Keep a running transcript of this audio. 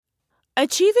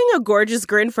Achieving a gorgeous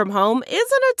grin from home isn't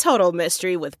a total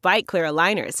mystery with Byte Clear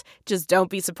aligners. Just don't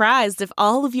be surprised if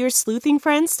all of your sleuthing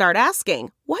friends start asking,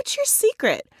 "What's your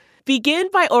secret?" Begin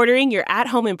by ordering your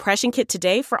at-home impression kit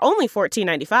today for only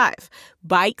 $14.95.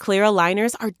 Byte Clear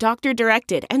aligners are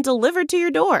doctor-directed and delivered to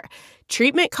your door.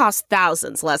 Treatment costs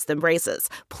thousands less than braces.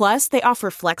 Plus, they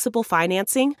offer flexible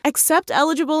financing, accept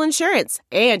eligible insurance,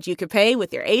 and you can pay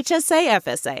with your HSA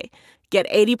FSA. Get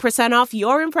 80% off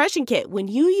your impression kit when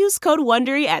you use code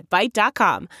WONDERY at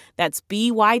Byte.com. That's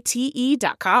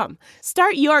BYTE.com.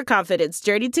 Start your confidence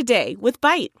journey today with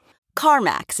Byte.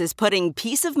 CarMax is putting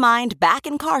peace of mind back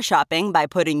in car shopping by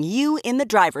putting you in the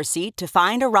driver's seat to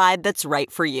find a ride that's right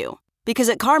for you. Because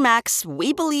at CarMax,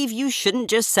 we believe you shouldn't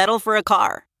just settle for a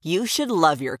car. You should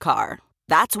love your car.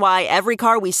 That's why every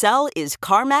car we sell is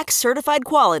CarMax certified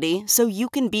quality, so you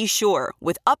can be sure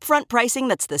with upfront pricing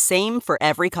that's the same for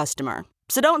every customer.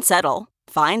 So don't settle.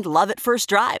 Find love at first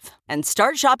drive and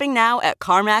start shopping now at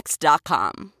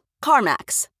CarMax.com.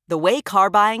 CarMax, the way car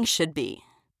buying should be.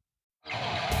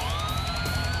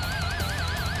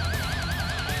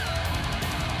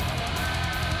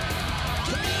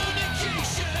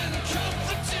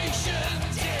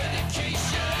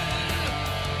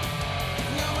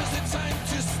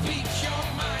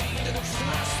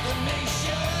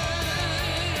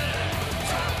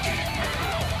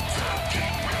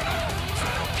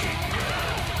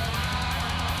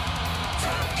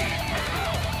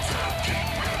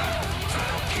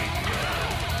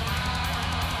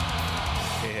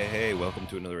 Hey, welcome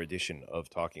to another edition of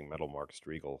Talking Metal. Mark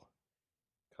Striegel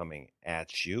coming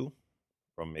at you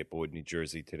from Maplewood, New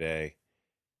Jersey today.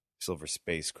 Silver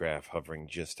spacecraft hovering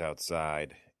just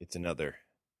outside. It's another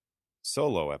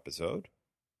solo episode.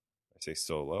 I say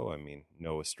solo, I mean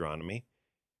no astronomy.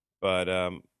 But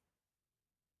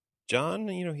John,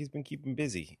 he's been keeping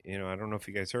busy. I don't know if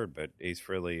you guys heard, but Ace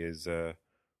Frehley is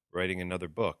writing another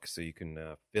book, so you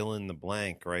can fill in the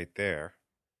blank right there.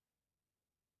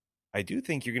 I do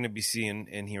think you're going to be seeing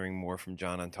and hearing more from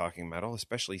John on Talking Metal,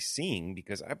 especially seeing,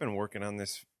 because I've been working on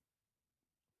this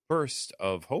first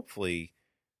of hopefully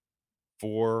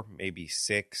 4, maybe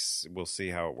 6, we'll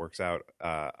see how it works out,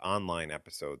 online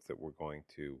episodes that we're going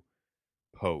to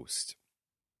post.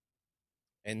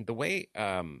 And the way,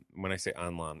 when I say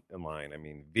online, I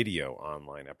mean video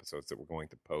online episodes that we're going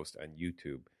to post on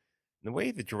YouTube. And the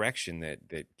way the direction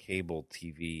that cable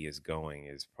TV is going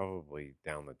is probably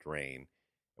down the drain.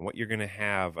 And what you're going to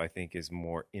have, I think, is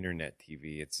more internet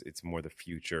TV. It's more the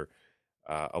future.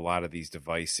 A lot of these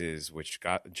devices, which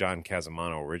John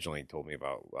Casamano originally told me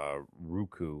about,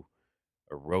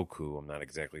 Roku, I'm not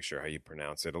exactly sure how you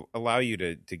pronounce it, allow you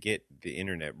to get the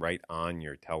internet right on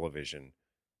your television.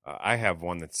 I have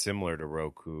one that's similar to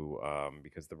Roku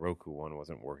because the Roku one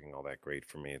wasn't working all that great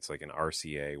for me. It's like an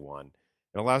RCA one.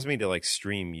 It allows me to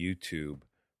stream YouTube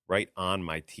right on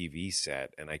my TV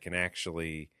set, and I can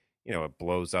actually... it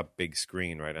blows up big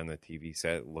screen right on the TV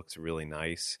set. It looks really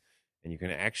nice. And you can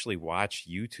actually watch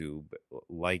YouTube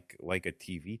like a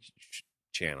TV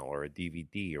channel or a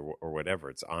DVD or whatever.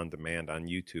 It's on demand on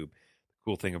YouTube. The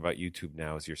cool thing about YouTube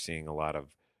now is you're seeing a lot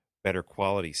of better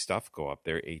quality stuff go up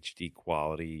there, HD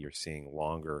quality. You're seeing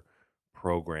longer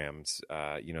programs.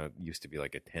 It used to be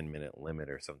like a 10-minute limit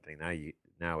or something.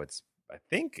 Now it's, I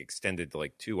think, extended to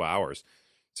 2 hours.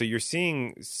 So you're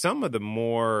seeing some of the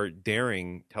more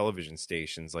daring television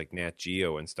stations like Nat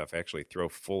Geo and stuff actually throw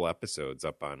full episodes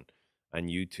up on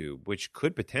YouTube, which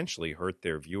could potentially hurt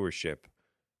their viewership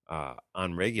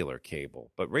on regular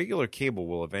cable. But regular cable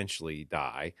will eventually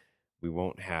die. We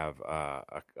won't have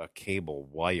a cable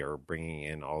wire bringing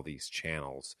in all these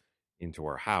channels into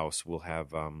our house. We'll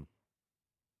have,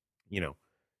 you'll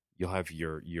have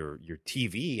your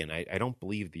TV, and I don't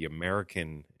believe the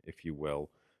American, if you will,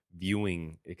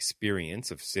 viewing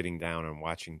experience of sitting down and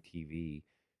watching TV,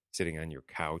 sitting on your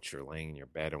couch or laying in your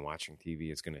bed and watching TV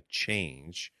is going to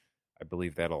change. I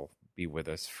believe that'll be with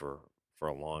us for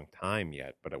a long time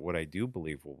yet. But what I do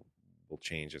believe will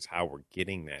change is how we're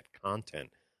getting that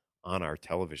content on our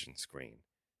television screen.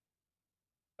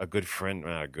 A guy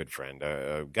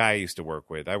I used to work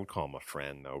with, I would call him a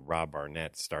friend though, Rob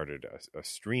Barnett, started a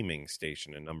streaming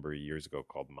station a number of years ago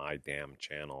called My Damn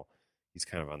Channel. He's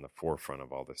kind of on the forefront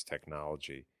of all this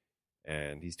technology,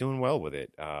 and he's doing well with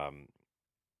it. And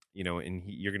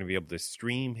you're going to be able to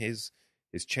stream his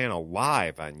channel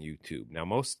live on YouTube. Now,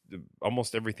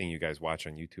 almost everything you guys watch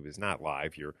on YouTube is not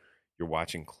live. You're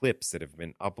watching clips that have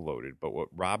been uploaded. But what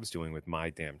Rob's doing with My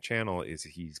Damn Channel is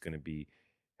he's going to be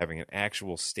having an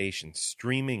actual station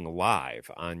streaming live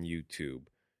on YouTube,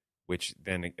 which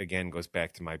then again goes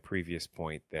back to my previous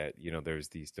point that there's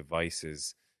these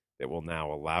devices that will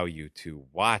now allow you to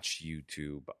watch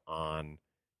YouTube on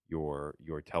your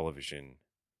television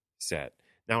set.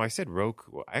 Now, I said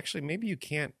Roku. Actually, maybe you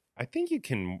can't. I think you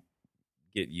can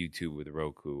get YouTube with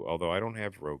Roku, although I don't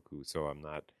have Roku, so I'm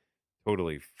not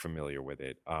totally familiar with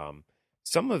it.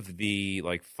 Some of the,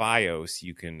 like Fios,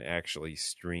 you can actually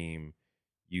stream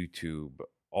YouTube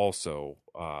also,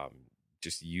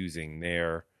 just using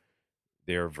their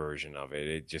version of it.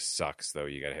 It just sucks, though.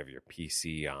 You got to have your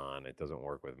PC on. It doesn't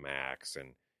work with Macs,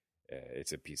 and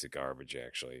it's a piece of garbage,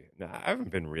 actually. Now, I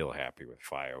haven't been real happy with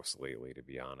Fios lately, to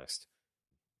be honest.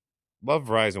 Love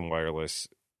Verizon Wireless,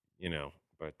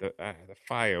 but the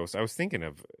Fios, I was thinking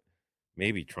of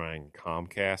maybe trying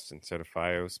Comcast instead of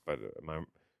Fios, but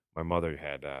my mother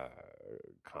had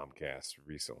Comcast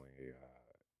recently,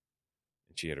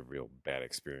 and she had a real bad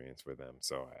experience with them,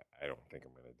 so I don't think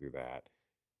I'm going to do that.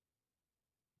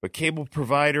 But cable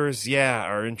providers,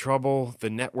 are in trouble.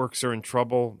 The networks are in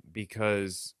trouble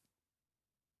because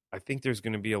I think there's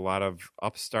going to be a lot of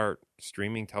upstart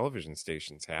streaming television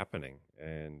stations happening,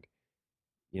 and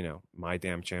My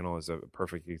Damn Channel is a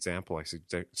perfect example. I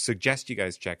suggest you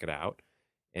guys check it out.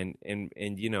 And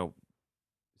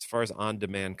as far as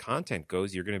on-demand content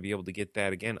goes, you're going to be able to get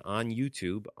that again on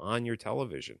YouTube, on your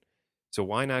television. So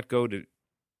why not go to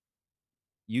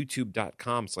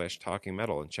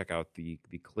youtube.com/talkingmetal and check out the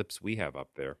clips we have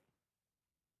up there.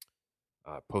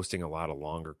 Posting a lot of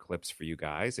longer clips for you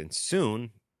guys. And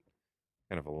soon,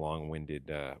 kind of a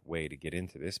long-winded way to get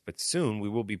into this, but soon we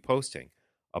will be posting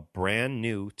a brand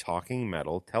new Talking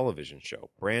Metal television show.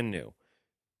 Brand new.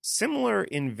 Similar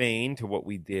in vein to what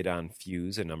we did on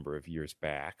Fuse a number of years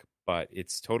back, but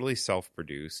it's totally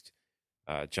self-produced.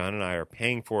 John and I are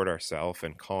paying for it ourselves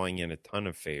and calling in a ton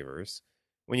of favors.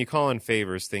 When you call in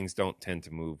favors, things don't tend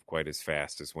to move quite as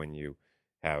fast as when you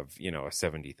have, a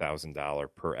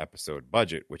 $70,000 per episode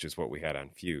budget, which is what we had on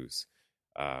Fuse.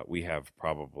 We have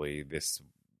probably this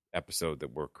episode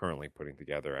that we're currently putting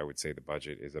together, I would say the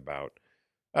budget is about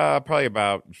probably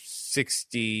about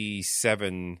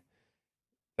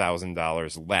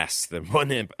 $67,000 less than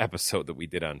one episode that we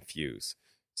did on Fuse.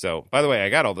 So, by the way, I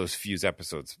got all those Fuse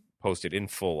episodes posted in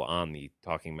full on the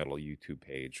Talking Metal YouTube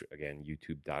page. Again,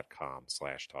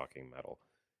 youtube.com/talkingmetal.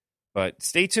 But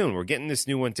stay tuned. We're getting this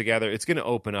new one together. It's going to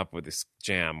open up with this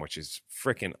jam, which is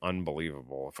freaking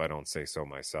unbelievable, if I don't say so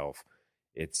myself.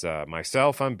 It's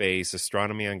myself on bass,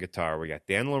 Astronomy on guitar. We got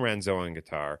Dan Lorenzo on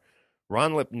guitar,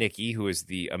 Ron Lipnicki, who is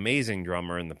the amazing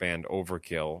drummer in the band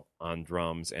Overkill, on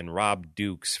drums, and Rob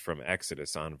Dukes from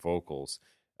Exodus on vocals.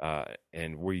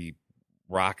 And we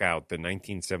rock out the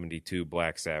 1972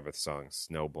 Black Sabbath song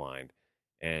Snowblind.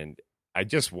 And I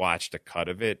just watched a cut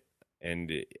of it, and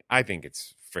I think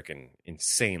it's freaking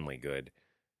insanely good.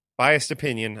 Biased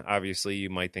opinion, obviously. You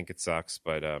might think it sucks,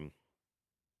 but I'm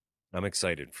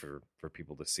excited for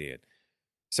people to see it.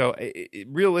 So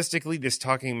realistically, this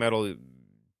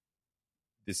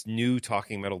new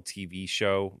Talking Metal TV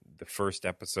show, the first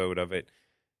episode of it,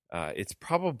 it's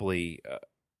probably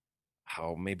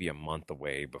maybe a month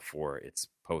away before it's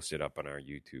posted up on our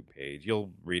YouTube page.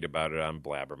 You'll read about it on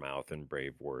Blabbermouth and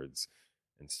Brave Words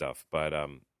and stuff, but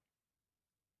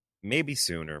maybe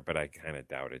sooner, but I kind of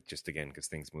doubt it, just again because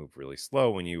things move really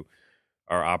slow when you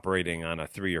are operating on a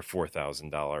 $3,000 or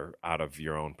 $4,000 out of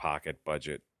your own pocket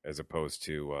budget, as opposed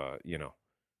to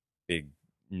big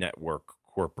network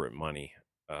corporate money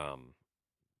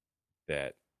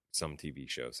that some TV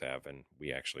shows have, and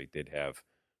we actually did have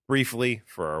briefly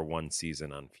for our one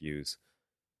season on Fuse,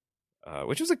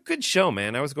 which was a good show,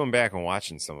 man. I was going back and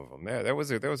watching some of them. That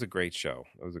was a great show.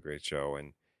 That was a great show,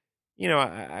 and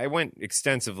I went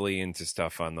extensively into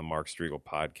stuff on the Mark Striegel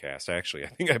podcast. I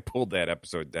think I pulled that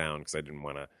episode down because I didn't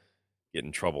want to get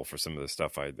in trouble for some of the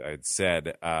stuff I'd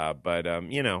said. But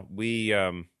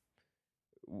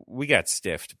we got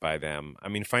stiffed by them. I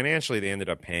mean, financially, they ended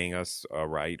up paying us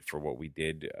right for what we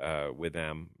did with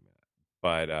them.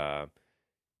 But,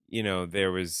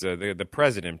 there was the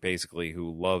president, basically,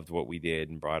 who loved what we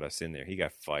did and brought us in there. He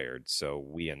got fired, so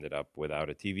we ended up without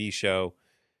a TV show.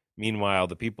 Meanwhile,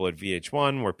 the people at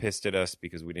VH1 were pissed at us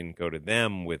because we didn't go to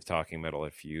them with Talking Metal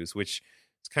at Fuse, which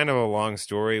is kind of a long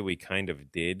story. We kind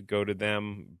of did go to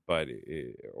them,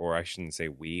 or I shouldn't say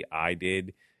I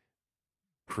did.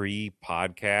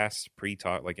 Pre-podcast,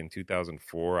 pre-talk, like in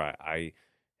 2004, I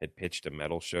had pitched a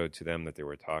metal show to them that they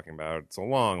were talking about. It's a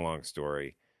long, long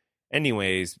story.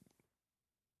 Anyways,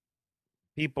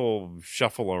 people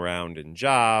shuffle around in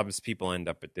jobs. People end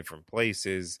up at different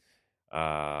places.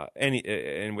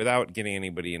 And without getting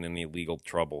anybody in any legal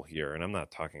trouble here, and I'm not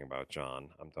talking about John,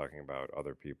 I'm talking about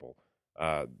other people.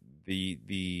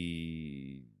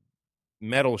 The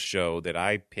metal show that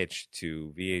I pitched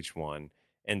to VH1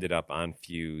 ended up on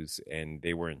Fuse, and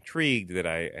they were intrigued that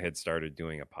I had started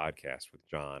doing a podcast with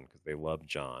John because they love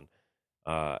John.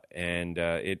 And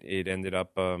it ended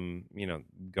up, going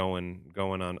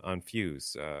on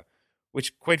Fuse,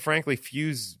 which, quite frankly,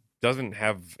 Fuse doesn't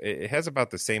have. It has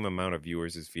about the same amount of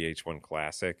viewers as VH1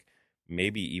 Classic,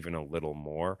 maybe even a little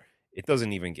more. It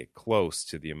doesn't even get close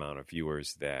to the amount of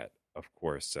viewers that, of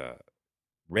course,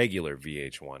 regular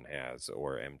VH1 has,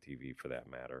 or MTV for that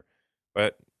matter.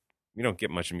 But you don't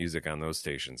get much music on those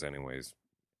stations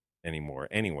anymore.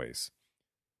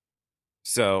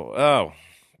 So, oh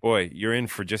boy, you're in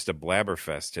for just a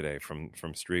blabberfest today from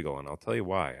Strigl, and I'll tell you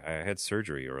why. I had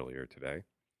surgery earlier today,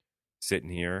 sitting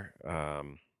here,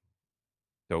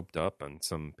 doped up on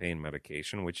some pain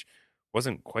medication, which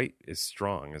wasn't quite as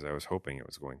strong as I was hoping it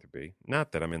was going to be.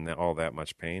 Not that I'm in all that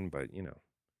much pain, but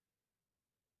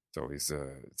it's always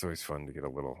fun to get a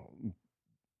little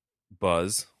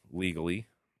buzz legally.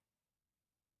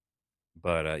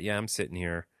 But yeah, I'm sitting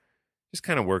here just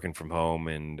kind of working from home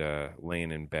and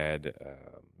laying in bed.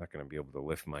 I'm not going to be able to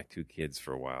lift my 2 kids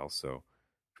for a while, so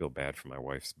I feel bad for my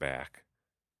wife's back.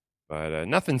 But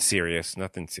nothing serious.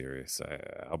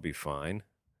 I'll be fine.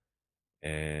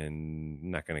 And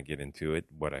I'm not going to get into it,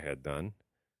 what I had done.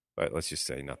 But let's just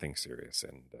say nothing serious,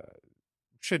 and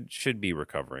should be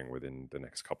recovering within the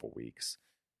next couple weeks.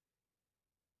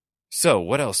 So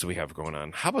what else do we have going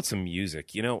on? How about some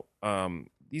music?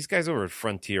 These guys over at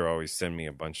Frontier always send me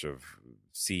a bunch of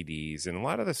CDs, and a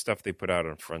lot of the stuff they put out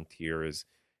on Frontier is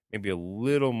maybe a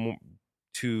little more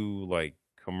too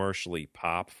commercially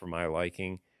pop for my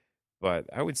liking. But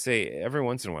I would say every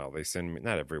once in a while they send me,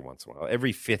 not every once in a while,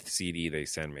 every 5th CD they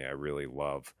send me I really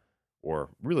love or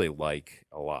really like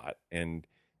a lot. And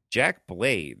Jack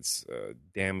Blades,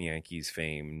 Damn Yankees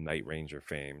fame, Night Ranger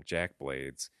fame, Jack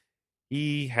Blades,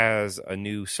 he has a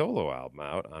new solo album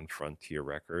out on Frontier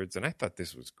Records, and I thought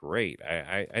this was great.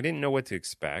 I didn't know what to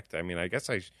expect. I mean, I guess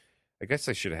I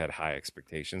should have had high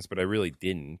expectations, but I really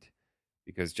didn't,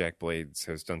 because Jack Blades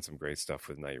has done some great stuff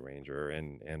with Night Ranger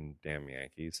and Damn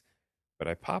Yankees. But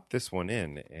I popped this one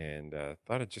in and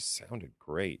thought it just sounded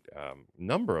great.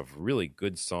 Number of really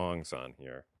good songs on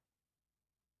here.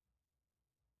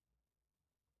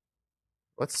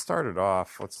 Let's start it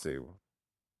off. Let's see.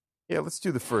 Yeah, let's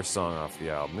do the first song off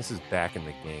the album. This is Back in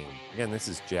the Game. Again, this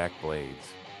is Jack Blades.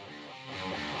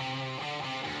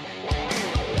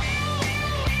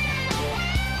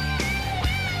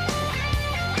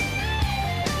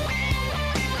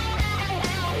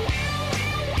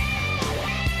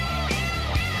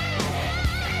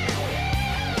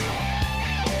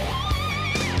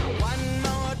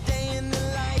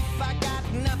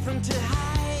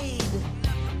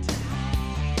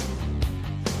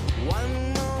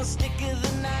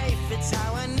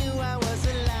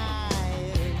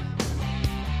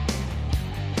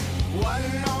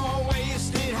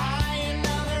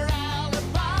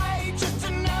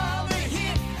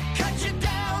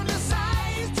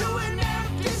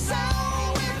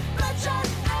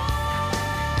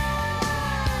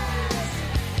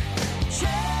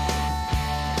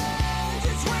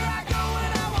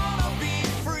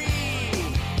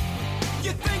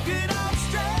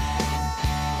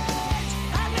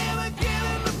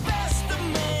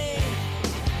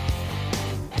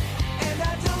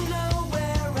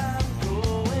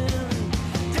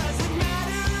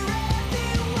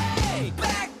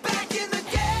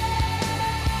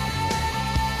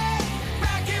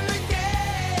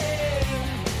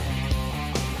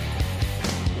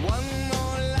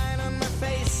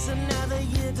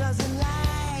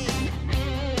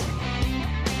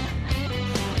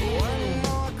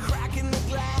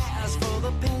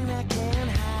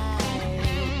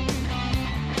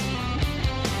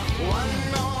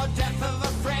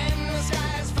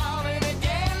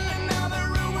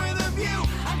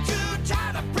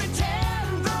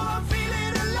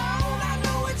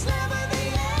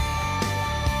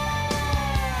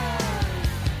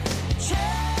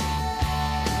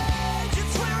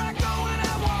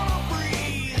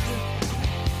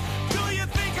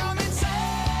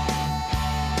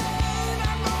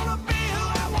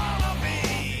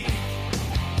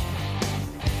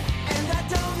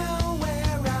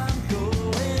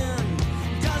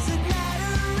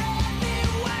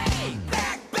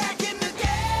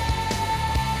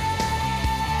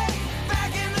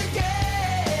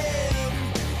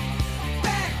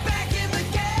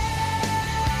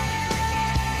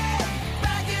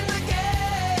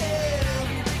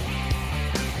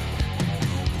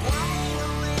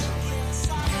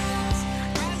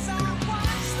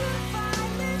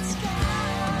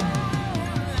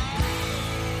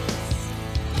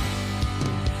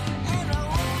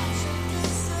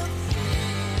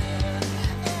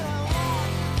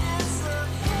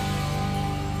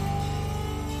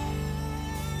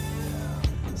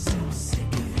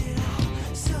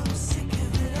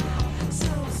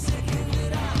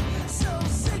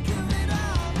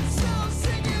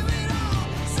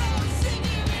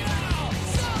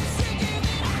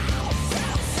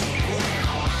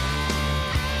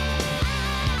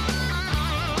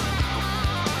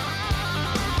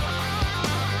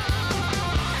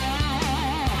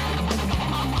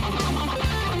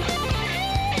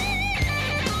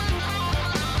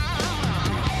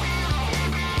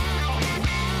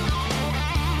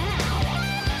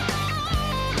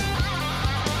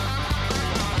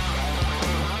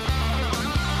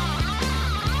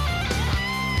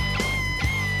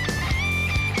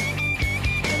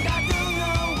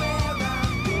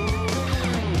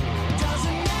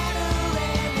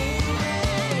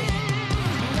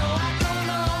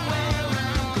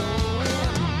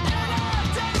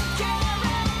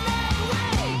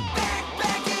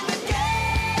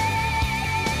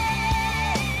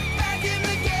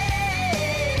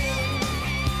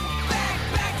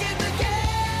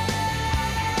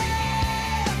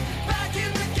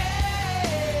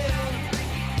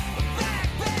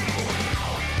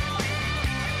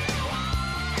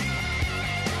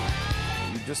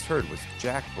 just heard was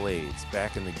Jack Blades,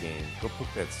 Back in the Game. Go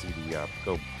pick that CD up.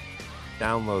 Go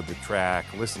download the track.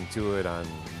 Listen to it on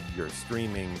your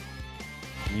streaming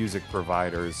music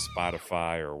providers,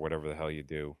 Spotify, or whatever the hell you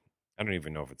do. I don't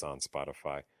even know if it's on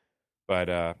Spotify. But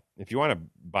if you want to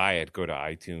buy it, go to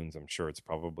iTunes. I'm sure it's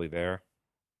probably there.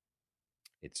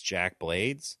 It's Jack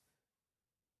Blades.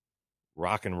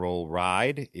 Rock and Roll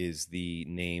Ride is the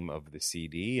name of the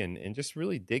CD, and just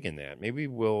really digging that. Maybe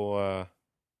we'll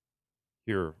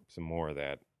hear some more of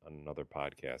that on another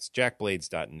podcast.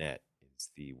 JackBlades.net is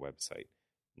the website.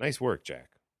 Nice work, Jack.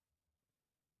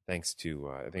 Thanks to,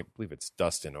 I believe it's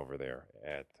Dustin over there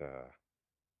at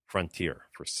Frontier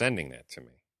for sending that to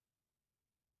me.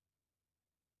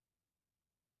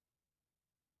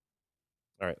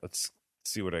 All right, let's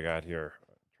see what I got here.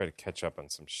 Try to catch up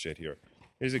on some shit here.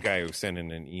 Here's a guy who sent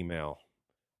in an email.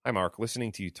 Hi, Mark.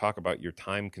 Listening to you talk about your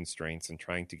time constraints and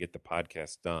trying to get the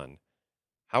podcast done.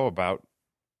 How about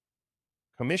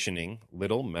commissioning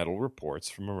little metal reports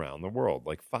from around the world,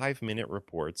 like 5-minute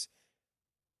reports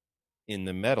in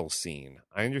the metal scene?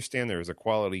 I understand there is a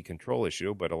quality control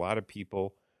issue, but a lot of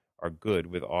people are good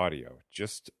with audio.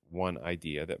 Just one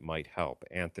idea that might help.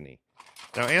 Anthony.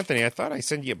 Now, Anthony, I thought I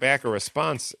sent you back a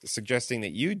response suggesting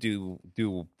that you do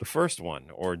the first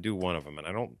one or do one of them, and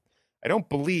I don't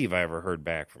believe I ever heard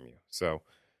back from you. So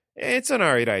it's an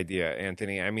all right idea,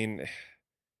 Anthony. I mean,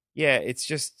 yeah, it's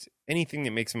just anything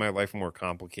that makes my life more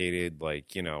complicated,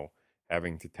 like,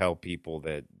 having to tell people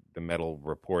that the metal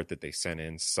report that they sent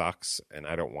in sucks and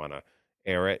I don't want to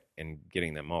air it and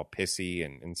getting them all pissy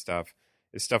and stuff.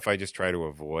 It's stuff I just try to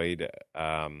avoid.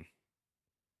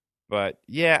 But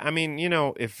yeah, I mean,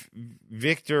 if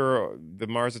Victor, the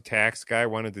Mars Attacks guy,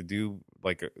 wanted to do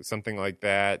like something like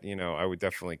that, I would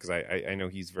definitely, because I know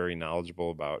he's very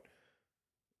knowledgeable about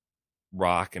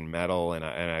rock and metal, and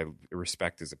I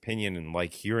respect his opinion and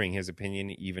like hearing his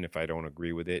opinion, even if I don't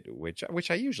agree with it, which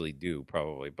I usually do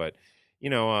probably. But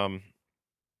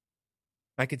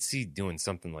I could see doing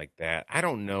something like that. I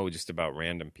don't know just about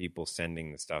random people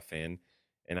sending the stuff in,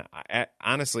 and I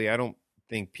honestly I don't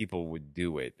think people would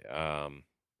do it. And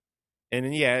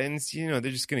yeah, and it's, they're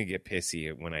just going to get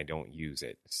pissy when I don't use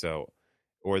it. So,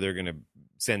 or they're going to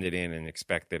send it in and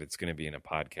expect that it's going to be in a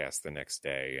podcast the next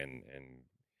day. And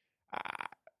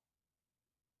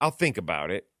I'll think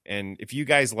about it. And if you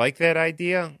guys like that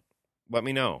idea, let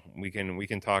me know. We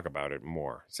can talk about it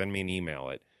more. Send me an email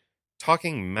at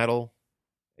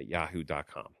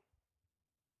talkingmetal@yahoo.com.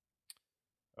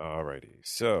 Alrighty.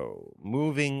 So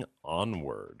moving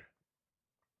onward.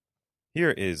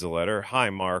 Here is a letter. Hi,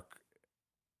 Mark.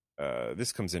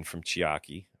 This comes in from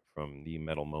Chiaki from the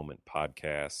Metal Moment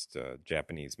podcast,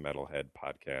 Japanese metalhead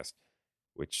podcast,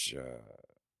 which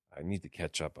I need to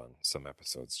catch up on some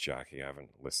episodes, Chiaki. I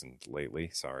haven't listened lately.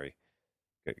 Sorry.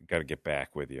 Got to get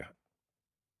back with you.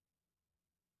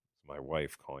 It's my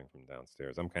wife calling from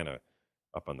downstairs. I'm kind of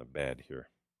up on the bed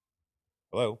here.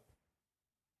 Hello?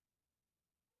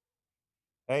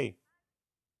 Hey.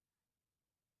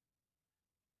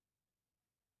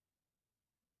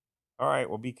 All right,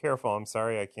 well, be careful. I'm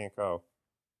sorry I can't go.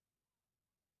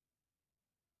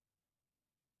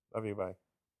 Love you, bye.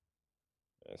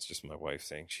 It's just my wife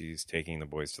saying she's taking the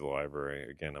boys to the library.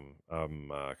 Again,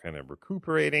 I'm kind of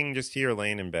recuperating just here,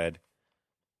 laying in bed.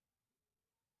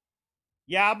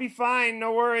 Yeah, I'll be fine.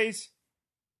 No worries.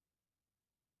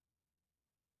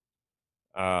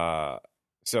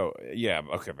 So, yeah,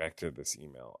 okay, back to this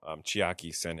email.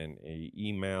 Chiaki sent in an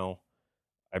email.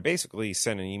 I basically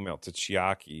sent an email to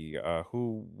Chiaki,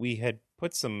 who we had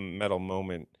put some Metal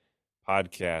Moment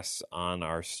podcasts on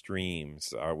our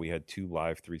streams. We had 2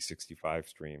 live 365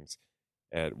 streams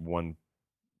at one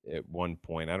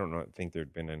point. I don't think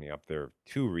there'd been any up there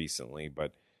too recently,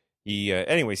 but he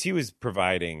was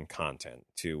providing content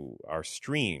to our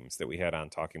streams that we had on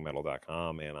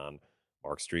talkingmetal.com and on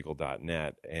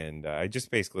markstriegel.net. And I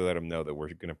just basically let him know that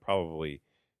we're going to probably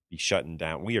be shutting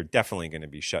down. We are definitely going to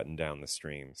be shutting down the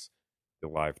streams, the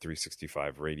live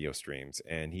 365 radio streams.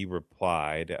 And he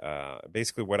replied,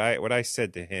 basically what I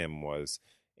said to him was,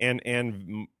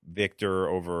 and Victor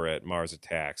over at Mars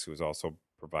Attacks, who is also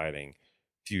providing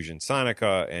Fusion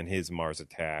Sonica and his Mars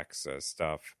Attacks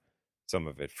stuff, some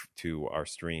of it to our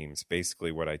streams.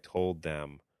 Basically what I told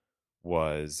them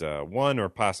was one or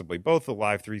possibly both the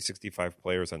live 365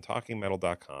 players on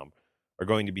talkingmetal.com are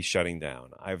going to be shutting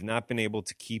down. I've not been able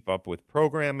to keep up with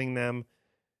programming them.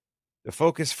 The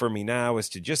focus for me now is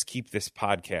to just keep this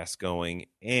podcast going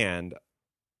and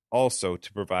also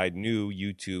to provide new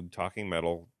YouTube Talking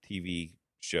Metal TV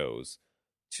shows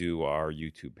to our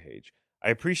YouTube page. I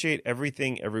appreciate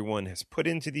everything everyone has put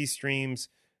into these streams,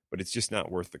 but it's just not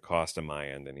worth the cost on my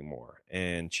end anymore.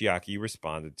 And Chiaki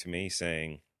responded to me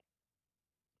saying,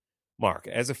 Mark,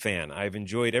 as a fan, I've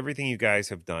enjoyed everything you guys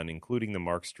have done, including the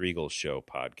Mark Striegel Show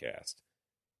podcast.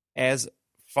 As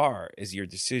far as your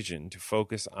decision to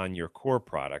focus on your core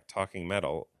product, Talking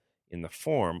Metal, in the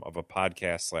form of a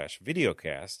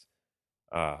podcast/videocast,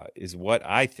 is what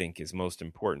I think is most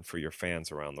important for your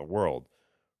fans around the world.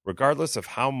 Regardless of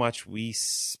how much we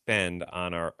spend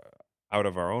on out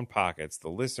of our own pockets, the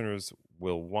listeners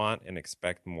will want and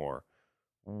expect more.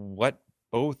 What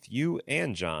both you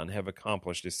and John have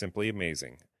accomplished is simply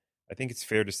amazing. I think it's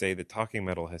fair to say that Talking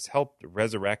Metal has helped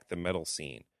resurrect the metal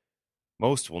scene.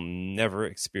 Most will never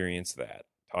experience that.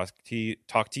 Talk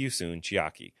to you soon,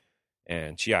 Chiaki.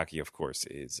 And Chiaki, of course,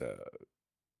 is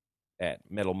at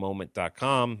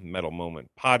metalmoment.com,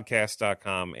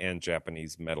 metalmomentpodcast.com, and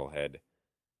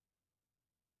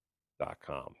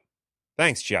JapaneseMetalhead.com.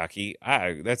 Thanks, Chiaki.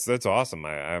 That's awesome.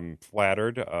 I'm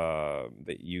flattered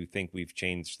that you think we've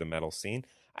changed the metal scene.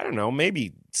 I don't know.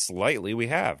 Maybe slightly we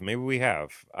have. Maybe we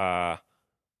have.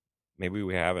 Maybe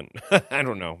we haven't. I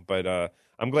don't know. But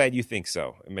I'm glad you think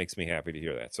so. It makes me happy to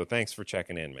hear that. So thanks for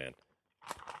checking in, man.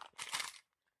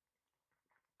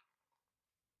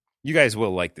 You guys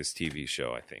will like this TV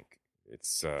show, I think.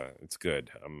 It's good.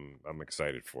 I'm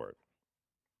excited for it.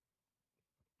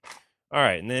 All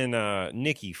right, and then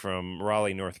Nikki from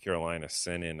Raleigh, North Carolina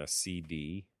sent in a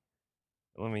CD.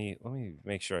 Let me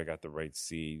make sure I got the right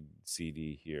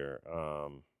CD here.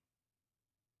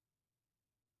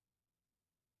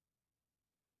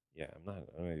 Yeah, I'm not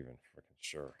even freaking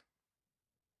sure.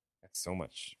 Got so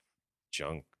much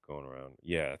junk going around.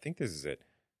 Yeah, I think this is it.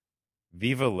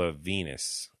 Viva La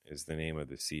Venus is the name of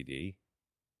the CD,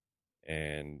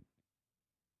 and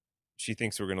she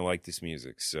thinks we're gonna like this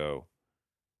music, so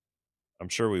I'm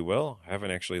sure we will. I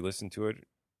haven't actually listened to it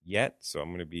yet, so I'm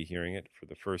going to be hearing it for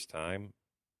the first time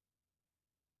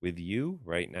with you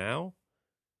right now.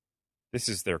 This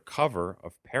is their cover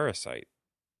of Parasite,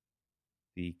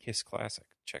 the Kiss classic.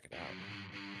 Check it out.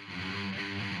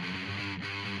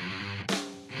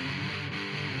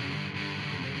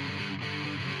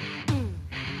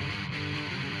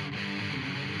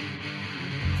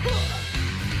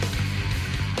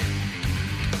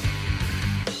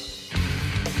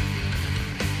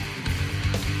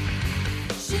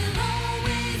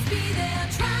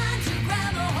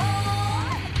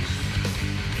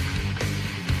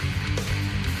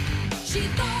 She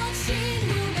thought she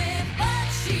knew me, but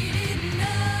she didn't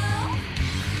know.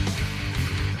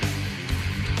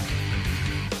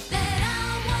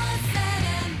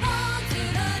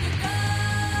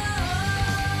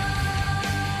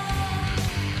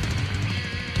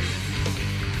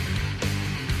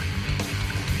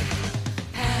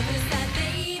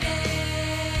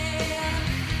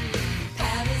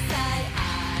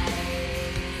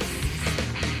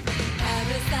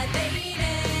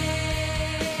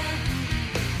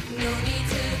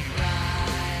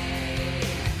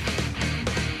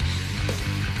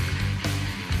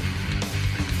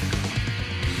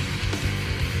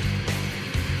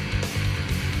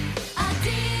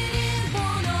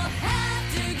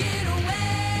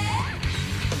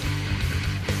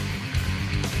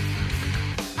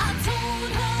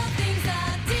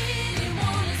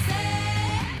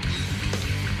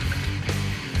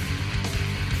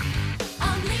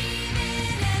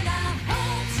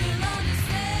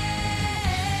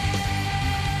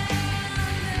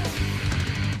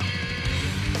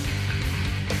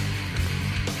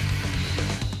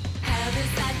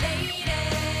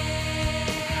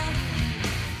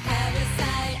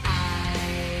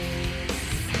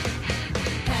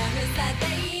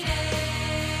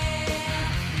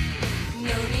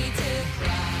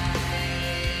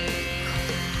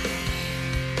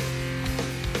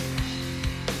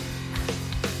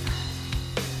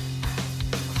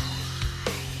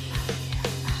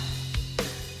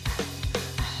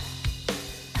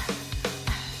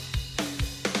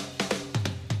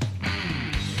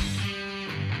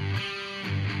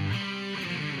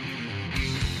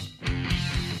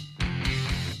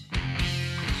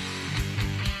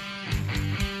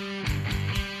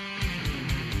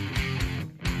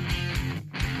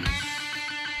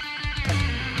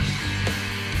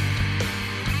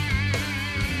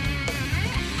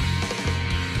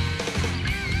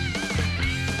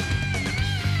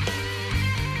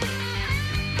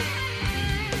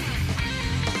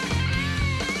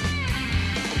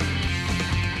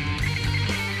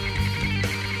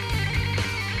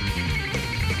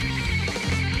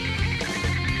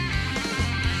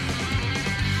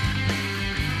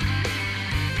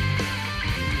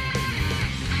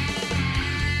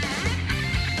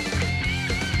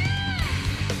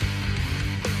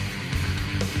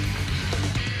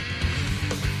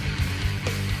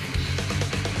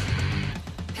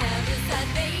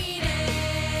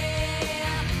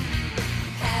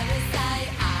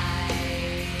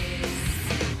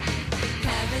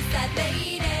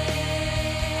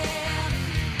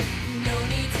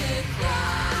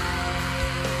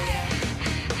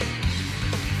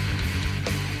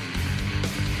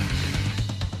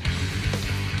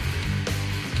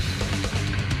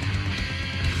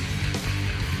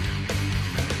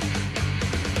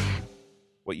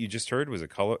 What you just heard was a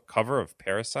cover of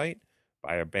Parasite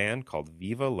by a band called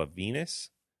Viva La Venus.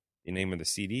 The name of the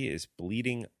CD is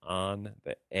Bleeding on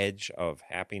the Edge of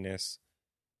Happiness.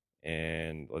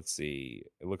 And let's see,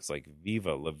 it looks like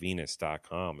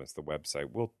vivalavenus.com is the website.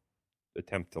 We'll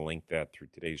attempt to link that through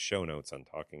today's show notes on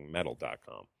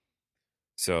talkingmetal.com.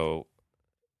 So,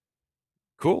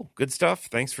 cool, good stuff.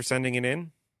 Thanks for sending it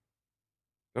in.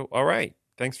 Oh, all right,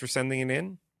 thanks for sending it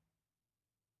in.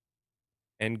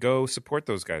 And go support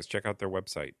those guys. Check out their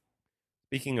website.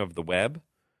 Speaking of the web,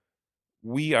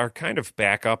 we are kind of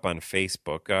back up on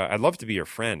Facebook. I'd love to be your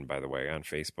friend, by the way, on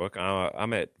Facebook.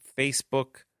 I'm at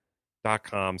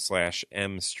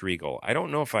facebook.com/mstriegel. I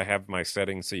don't know if I have my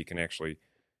settings so you can actually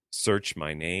search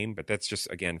my name, but that's just,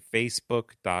 again,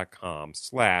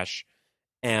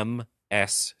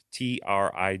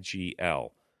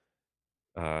 facebook.com/mstrigel.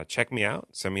 Check me out.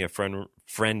 Send me a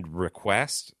friend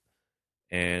request.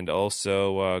 And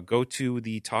also go to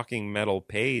the Talking Metal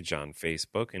page on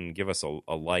Facebook and give us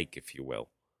a like, if you will.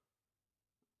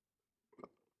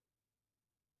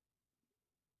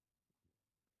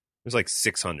 There's like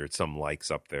 600 some likes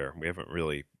up there. We haven't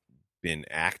really been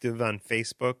active on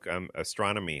Facebook.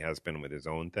 Astronomy has been with his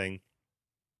own thing.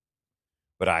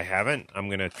 But I haven't. I'm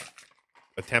going to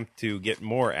attempt to get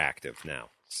more active now.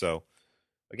 So,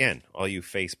 again, all you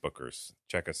Facebookers,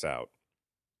 check us out.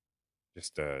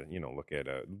 Just, look at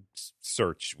a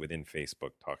search within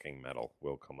Facebook, Talking Metal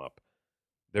will come up.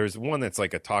 There's one that's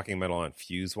like a Talking Metal on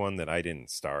Fuse one that I didn't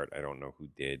start. I don't know who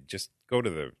did. Just go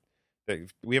to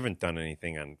we haven't done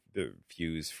anything on the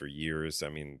Fuse for years. I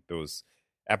mean, those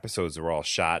episodes were all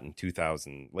shot in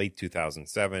late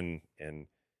 2007 and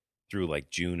through like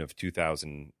June of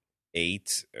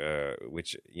 2008,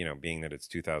 which, being that it's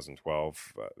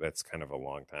 2012, that's kind of a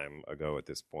long time ago at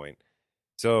this point.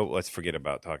 So let's forget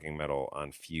about Talking Metal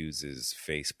on Fuse's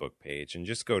Facebook page and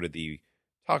just go to the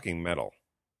Talking Metal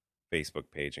Facebook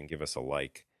page and give us a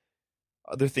like.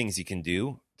 Other things you can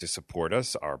do to support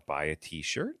us are buy a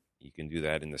t-shirt. You can do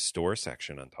that in the store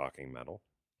section on Talking Metal.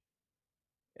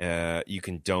 You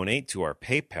can donate to our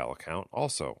PayPal account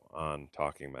also on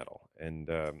Talking Metal. And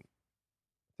tell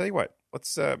you what,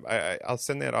 let's I'll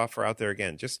send that offer out there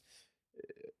again. Just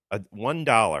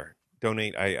 $1.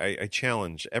 Donate. I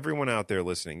challenge everyone out there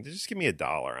listening to just give me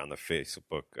 $1 on the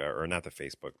Facebook, or not the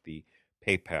Facebook, the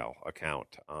PayPal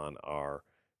account on our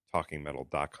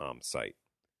talkingmetal.com site.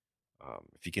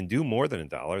 If you can do more than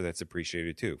 $1, that's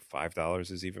appreciated too.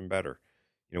 $5 is even better.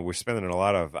 We're spending a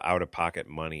lot of out-of-pocket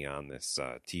money on this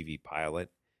TV pilot,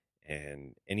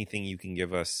 and anything you can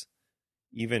give us,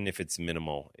 even if it's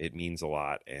minimal, it means a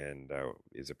lot and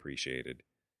is appreciated.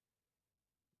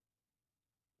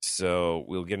 So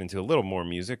we'll get into a little more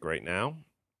music right now.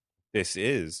 This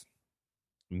is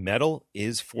Metal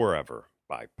is Forever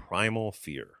by Primal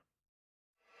Fear.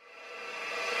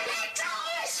 Metal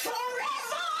is forever,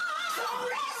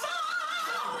 forever,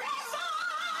 forever.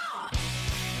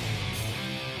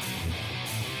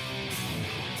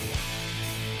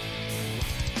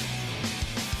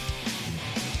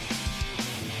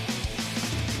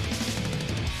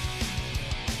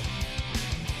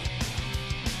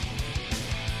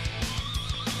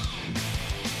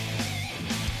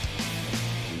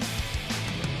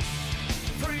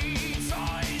 Three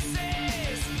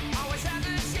choices.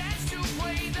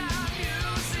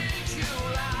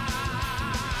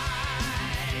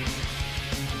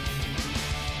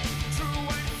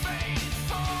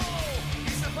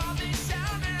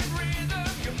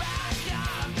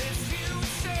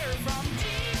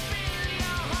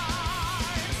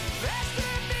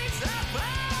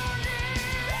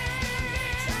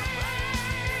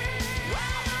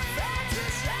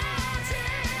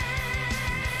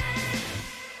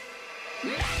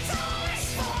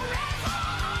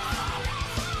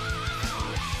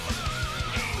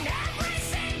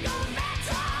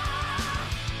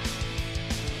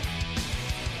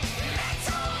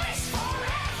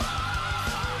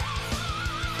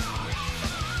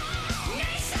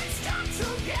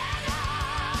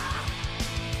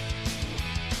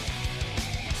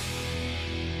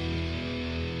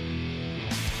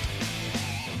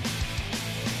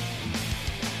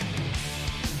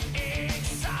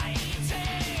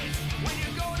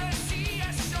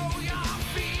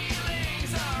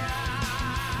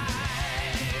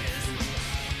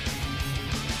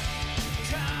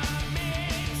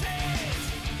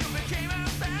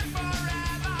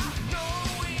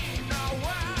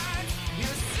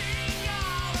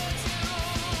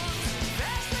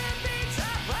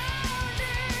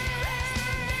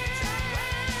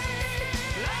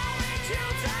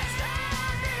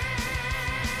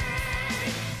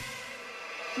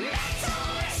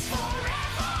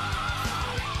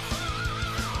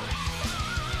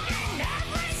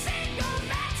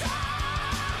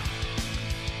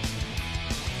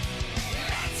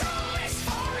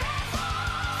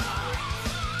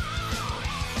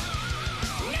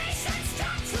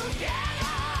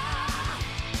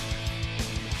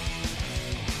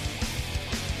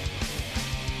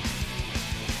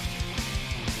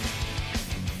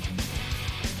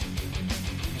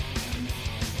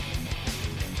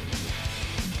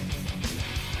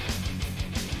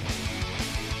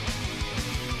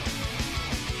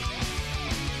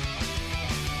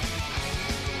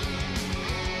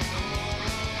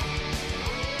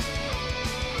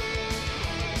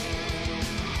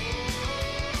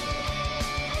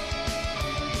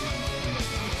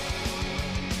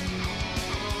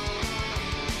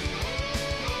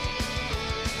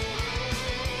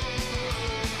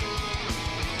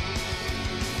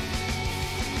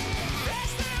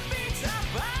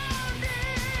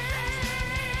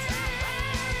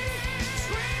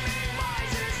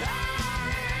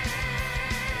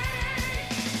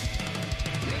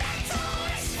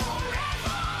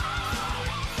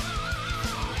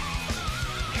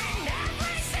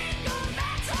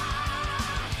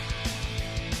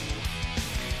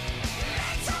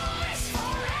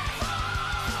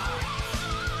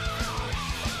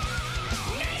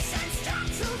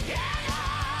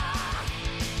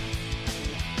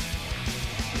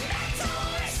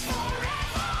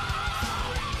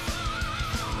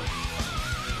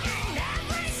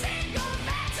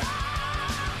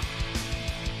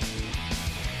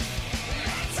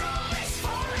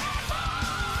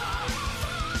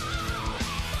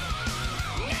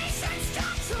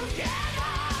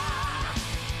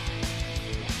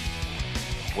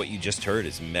 just heard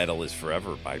is Metal is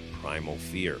Forever by Primal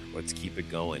Fear. Let's keep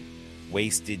it going.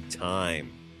 Wasted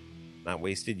Time. Not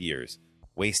Wasted Years.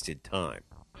 Wasted Time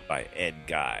by Ed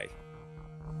Guy.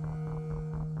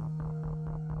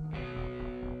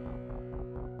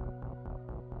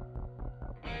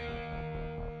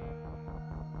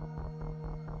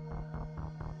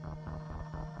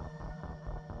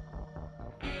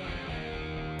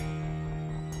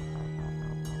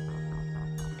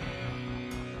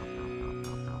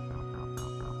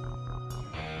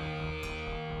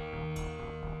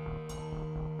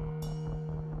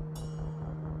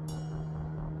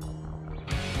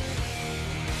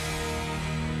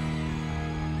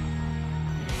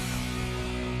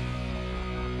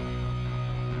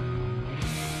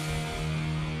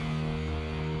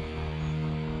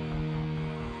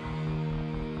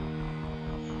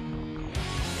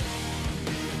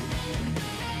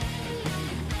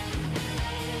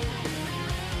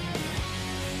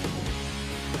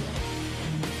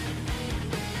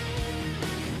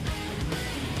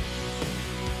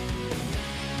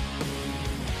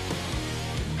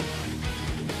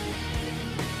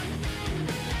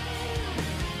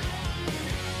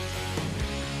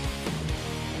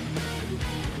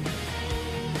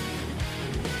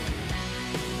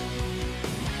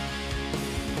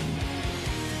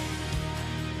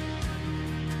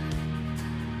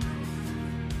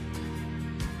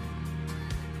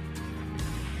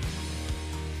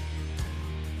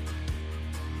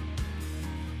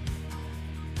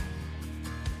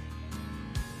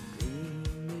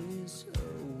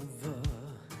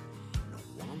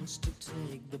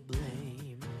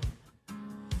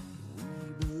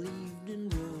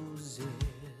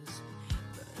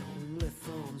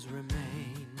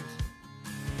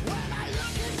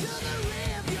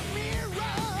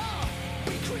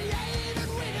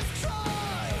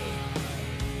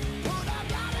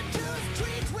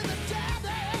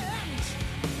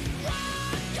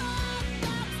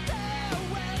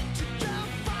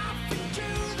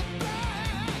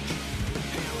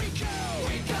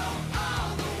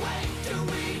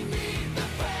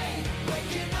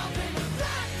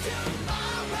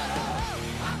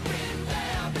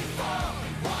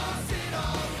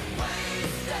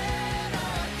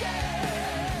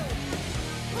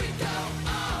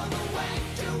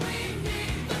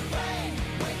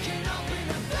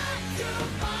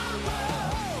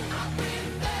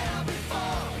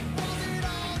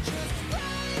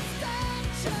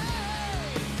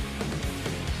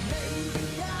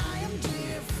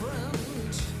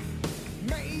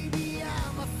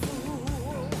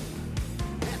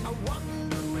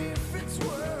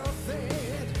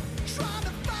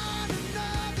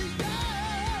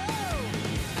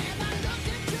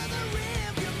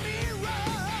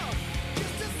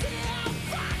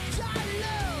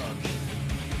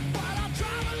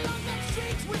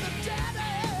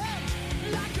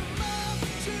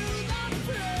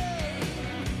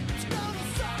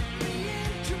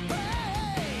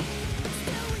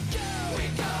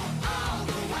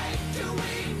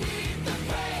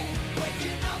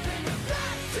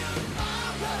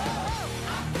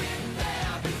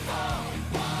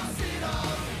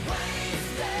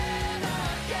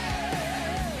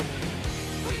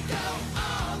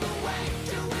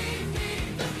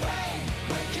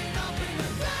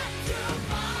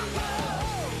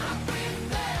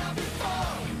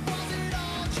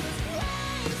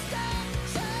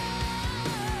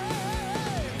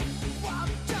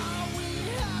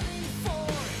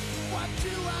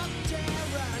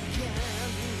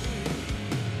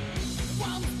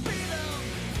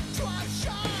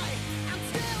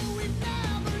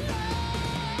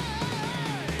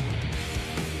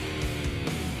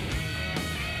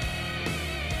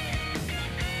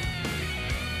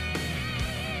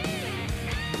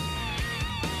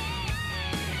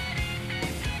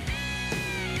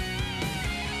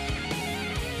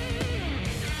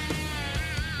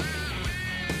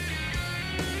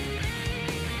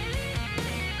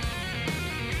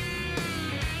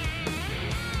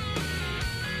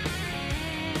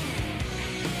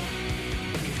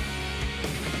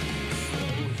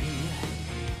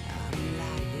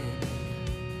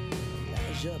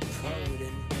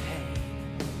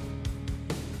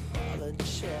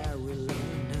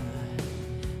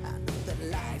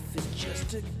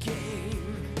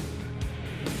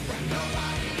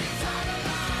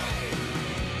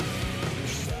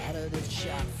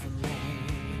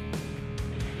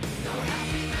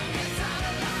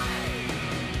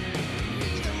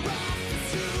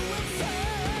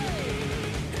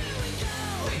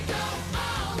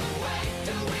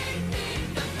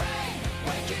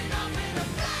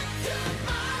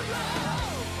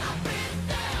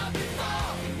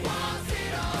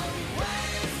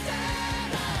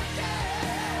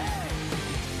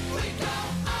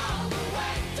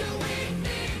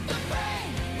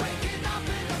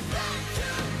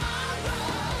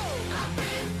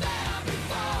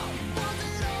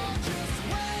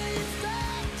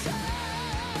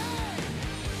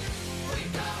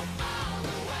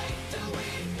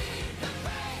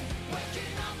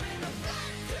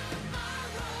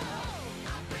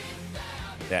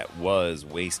 that was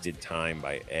Wasted Time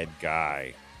by Ed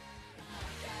Guy.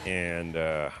 And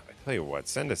I tell you what,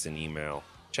 send us an email.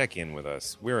 Check in with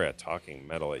us. We're at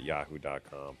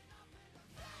talkingmetal@yahoo.com.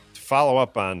 To follow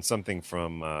up on something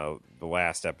from the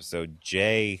last episode,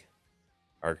 Jay,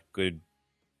 our good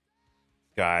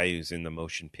guy who's in the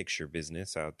motion picture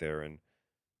business out there in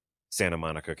Santa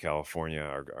Monica, California,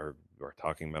 our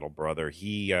Talking Metal brother,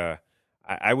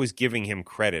 I was giving him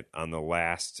credit on the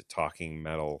last Talking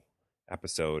Metal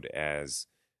episode as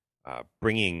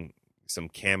bringing some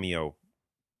cameo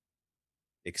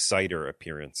Exciter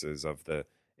appearances of the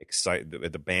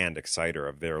band Exciter,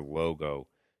 of their logo,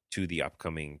 to the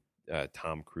upcoming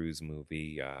Tom Cruise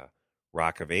movie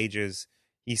Rock of Ages.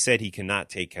 He said he cannot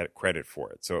take credit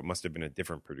for it, so it must have been a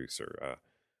different producer.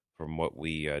 From what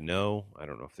we know, I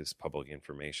don't know if this is public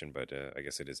information, but I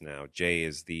guess it is now. Jay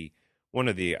is one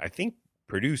of the, I think,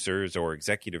 producers or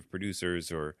executive producers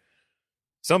or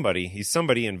somebody. He's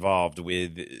somebody involved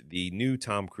with the new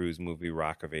Tom Cruise movie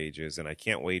Rock of Ages, and I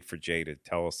can't wait for Jay to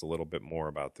tell us a little bit more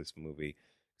about this movie,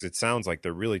 because it sounds like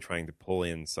they're really trying to pull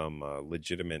in some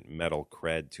legitimate metal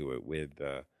cred to it with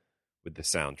the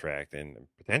soundtrack and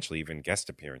potentially even guest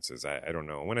appearances. I don't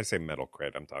know. When I say metal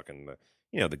cred, I'm talking the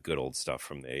good old stuff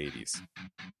from the 80s.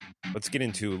 Let's get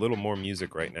into a little more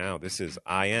music right now. This is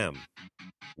I Am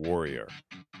Warrior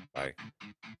by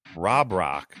Rob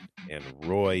Rock and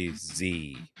Roy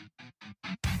Z.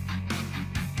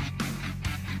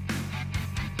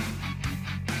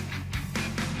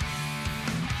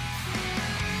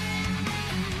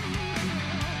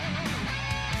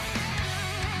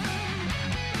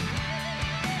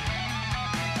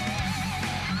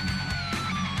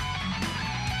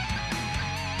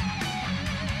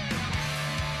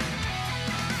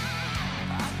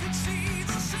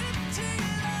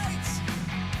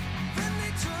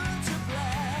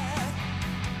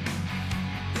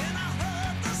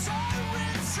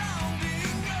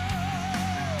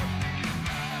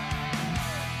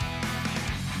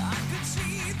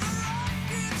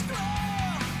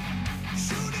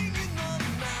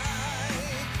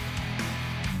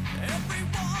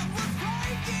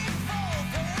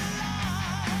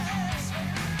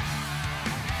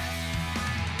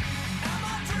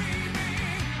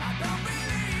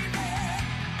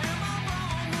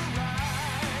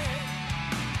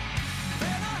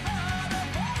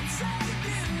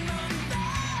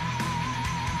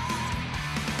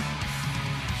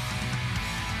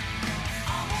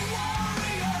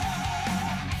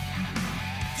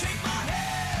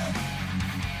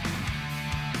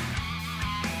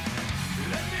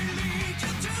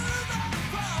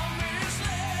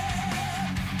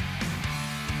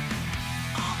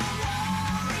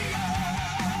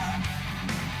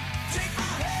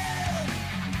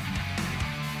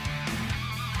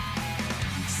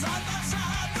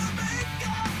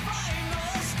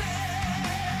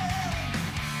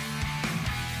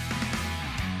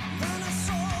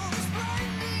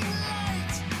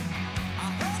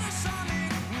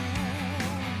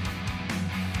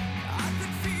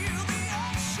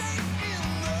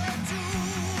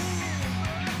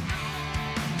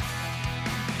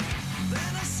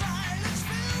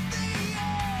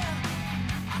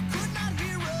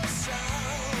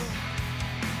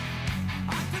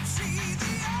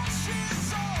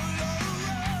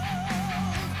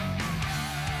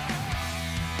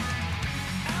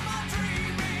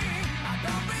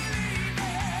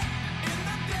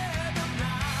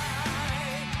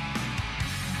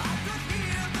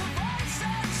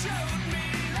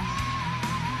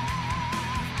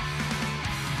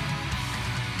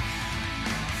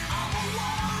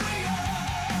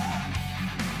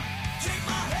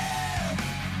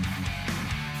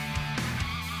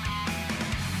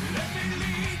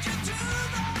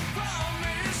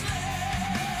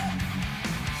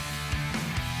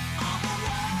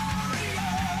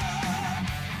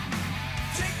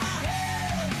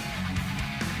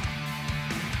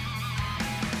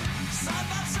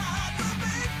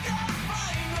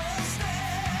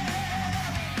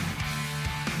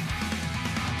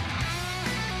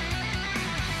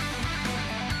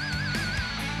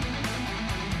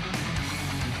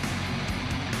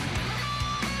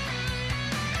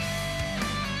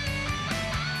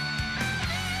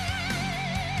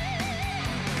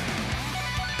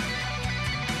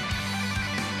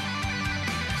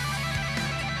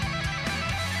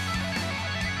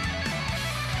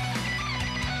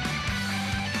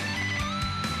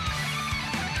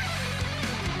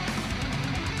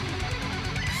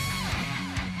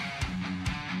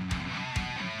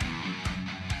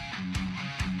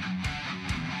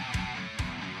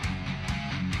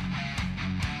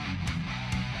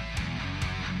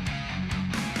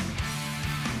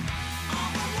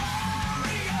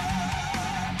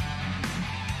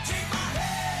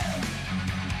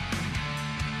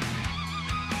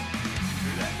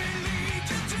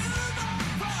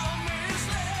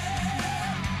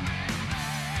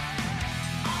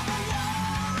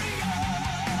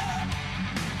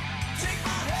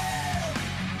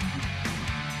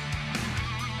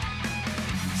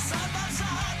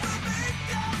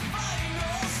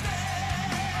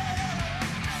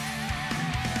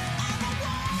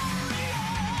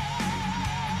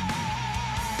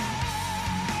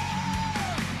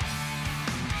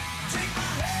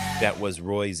 That was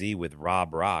Roy Z with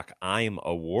Rob Rock. I'm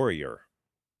a Warrior.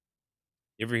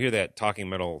 You ever hear that Talking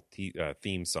Metal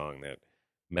theme song that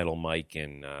Metal Mike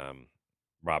and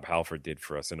Rob Halford did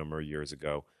for us a number of years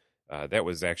ago? That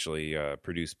was actually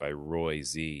produced by Roy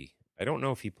Z. I don't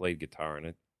know if he played guitar in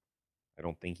it. I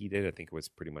don't think he did. I think it was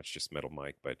pretty much just Metal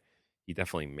Mike, but he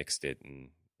definitely mixed it and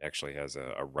actually has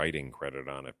a writing credit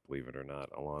on it, believe it or not,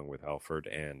 along with Halford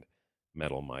and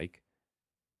Metal Mike.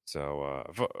 So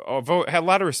had a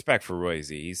lot of respect for Roy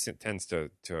Z. He tends to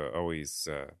always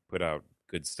put out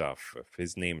good stuff. If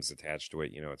his name is attached to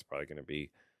it, it's probably going to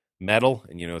be metal,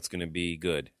 and it's going to be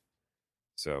good.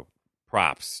 So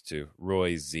props to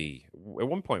Roy Z. At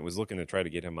one point, was looking to try to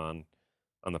get him on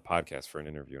the podcast for an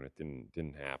interview, and it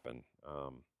didn't happen.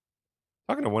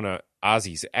 Talking to one of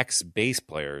Ozzy's ex-bass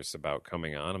players about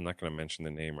coming on. I'm not going to mention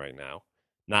the name right now.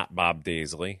 Not Bob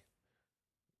Daisley.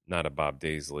 Not a Bob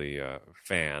Daisley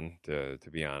fan, to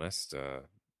be honest. I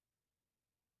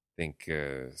think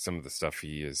some of the stuff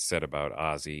he has said about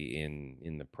Ozzy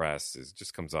in the press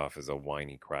just comes off as a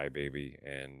whiny crybaby,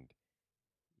 and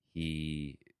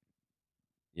he,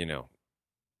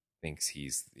 thinks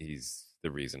he's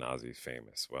the reason Ozzy's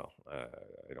famous. Well,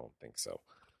 I don't think so.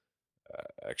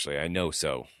 Actually, I know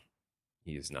so.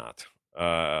 He is not.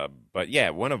 But yeah,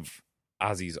 one of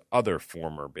Ozzy's other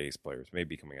former bass players may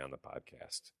be coming on the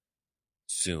podcast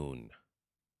soon.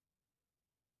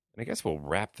 And I guess we'll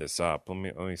wrap this up.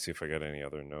 Let me see if I got any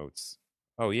other notes.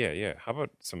 Oh, yeah. How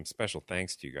about some special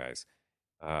thanks to you guys?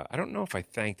 I don't know if I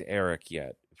thanked Eric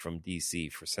yet from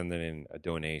DC for sending in a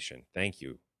donation. Thank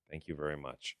you. Thank you very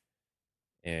much.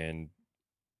 And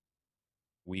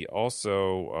we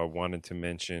also wanted to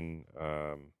mention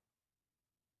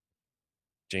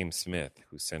James Smith,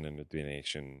 who sent in a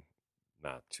donation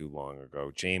not too long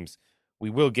ago. James, we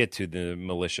will get to the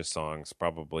Militia songs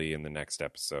probably in the next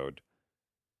episode.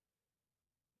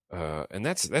 And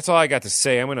that's all I got to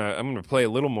say. I'm gonna play a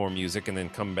little more music and then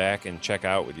come back and check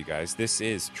out with you guys. This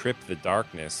is Trip the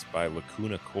Darkness by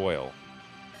Lacuna Coil.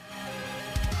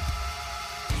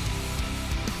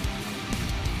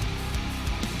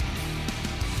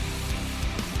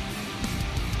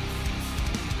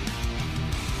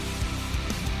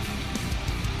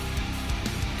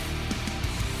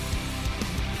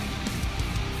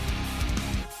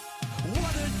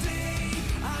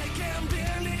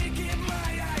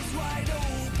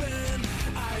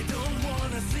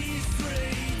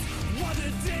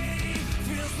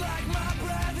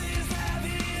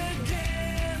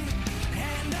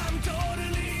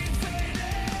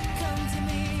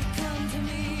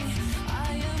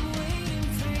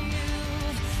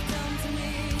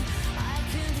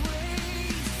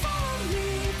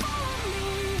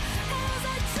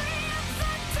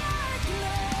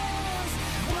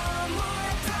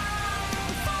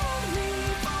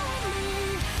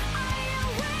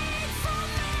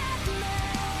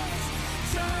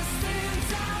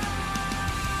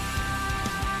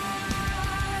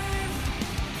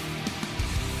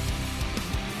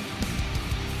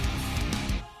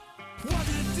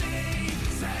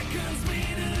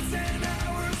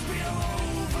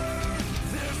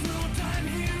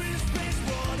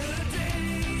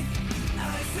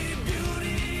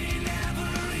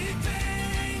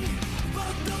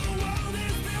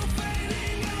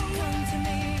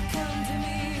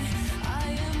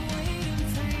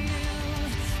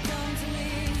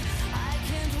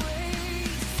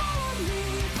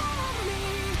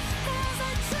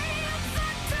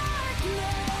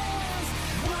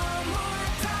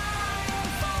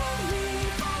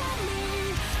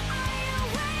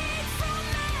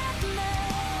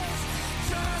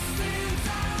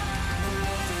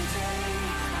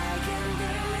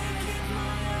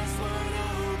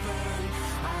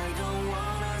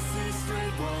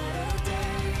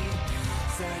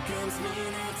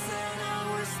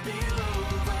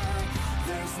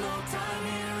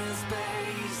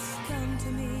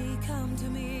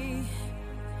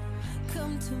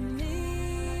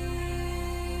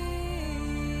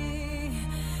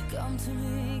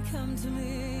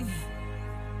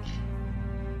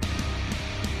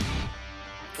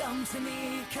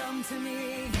 Come to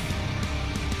me.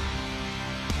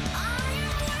 I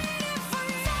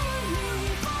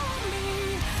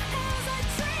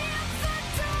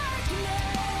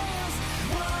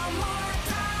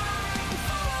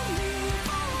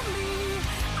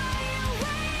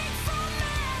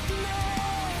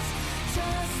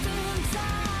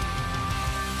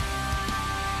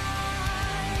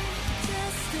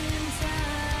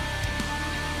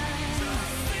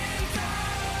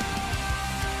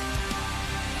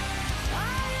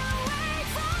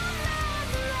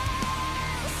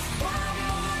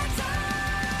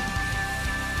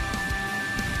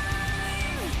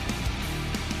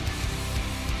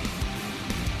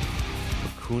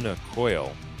Lacuna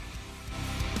Coil,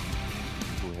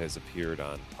 who has appeared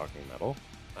on Talking Metal.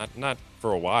 Not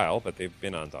for a while, but they've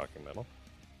been on Talking Metal.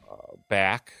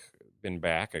 Been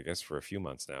back, I guess, for a few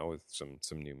months now with some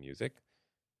new music.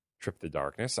 Trip the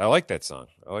Darkness. I like that song.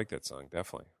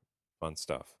 Definitely. Fun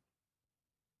stuff.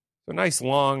 So nice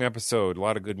long episode. A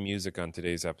lot of good music on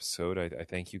today's episode. I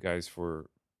thank you guys for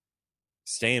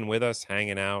staying with us,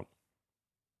 hanging out.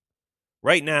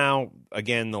 Right now,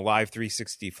 again, the Live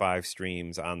 365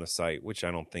 streams on the site, which I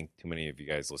don't think too many of you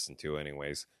guys listen to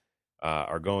anyways,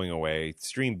 are going away.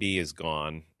 Stream B is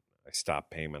gone. I stopped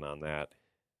payment on that.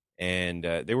 And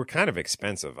they were kind of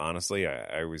expensive, honestly.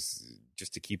 I was,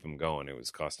 just to keep them going, it was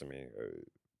costing me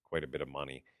quite a bit of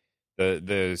money.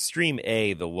 The Stream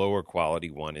A, the lower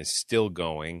quality one, is still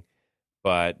going.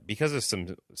 But because of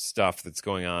some stuff that's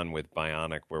going on with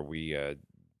Bionic, where we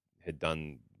had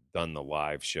done the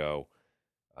live show,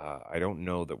 I don't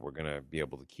know that we're going to be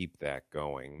able to keep that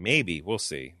going. Maybe, we'll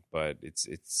see. But it's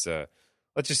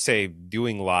let's just say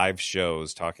doing live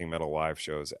shows, Talking Metal live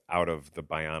shows out of the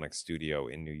Bionic studio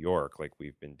in New York, like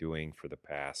we've been doing for the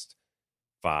past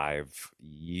 5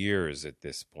 years at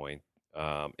this point,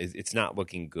 it's not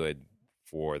looking good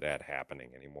for that happening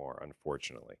anymore,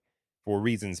 unfortunately, for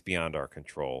reasons beyond our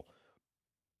control.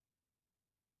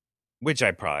 Which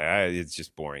it's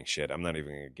just boring shit. I'm not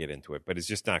even going to get into it, but it's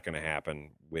just not going to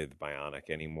happen with Bionic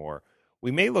anymore.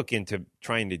 We may look into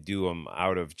trying to do them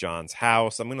out of John's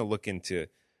house. I'm going to look into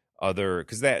other,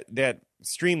 because that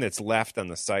stream that's left on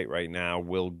the site right now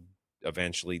will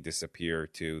eventually disappear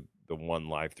to the one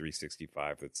Live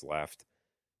 365 that's left.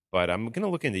 But I'm going to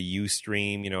look into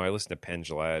Ustream. You know, I listen to Penn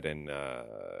Jillette and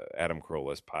Adam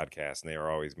Carolla's podcast, and they are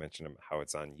always mentioning how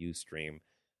it's on Ustream.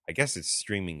 I guess it's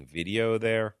streaming video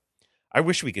there. I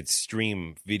wish we could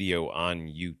stream video on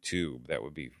YouTube. That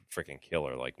would be freaking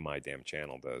killer, like my damn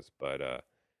channel does. But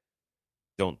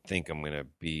don't think I'm going to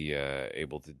be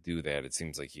able to do that. It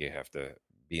seems like you have to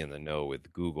be in the know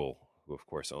with Google, who, of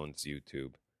course, owns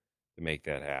YouTube, to make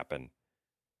that happen.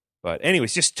 But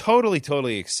anyways, just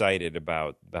totally excited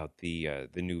about the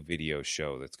new video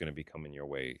show that's going to be coming your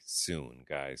way soon,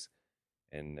 guys.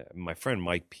 And my friend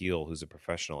Mike Peel, who's a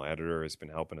professional editor, has been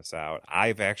helping us out.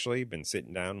 I've actually been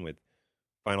sitting down with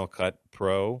Final Cut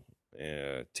Pro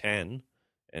 10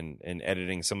 and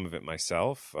editing some of it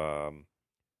myself,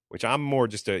 which I'm more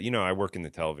just I work in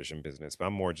the television business, but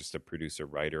I'm more just a producer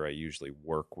writer. I usually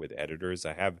work with editors.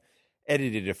 I have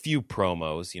edited a few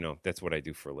promos. That's what I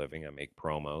do for a living. I make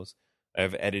promos.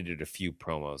 I've edited a few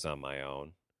promos on my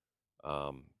own.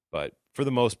 But for the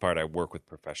most part, I work with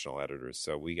professional editors.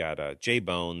 So we got Jay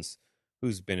Bones,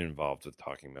 who's been involved with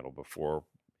Talking Metal before,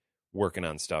 working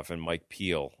on stuff, and Mike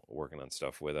Peel working on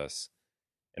stuff with us.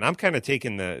 And I'm kind of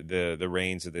taking the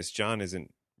reins of this. John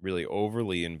isn't really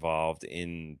overly involved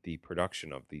in the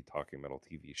production of the Talking Metal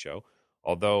TV show,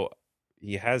 although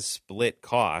he has split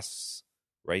costs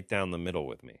right down the middle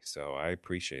with me. So I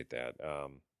appreciate that.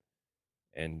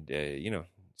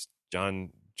 John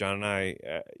and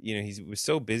I, he was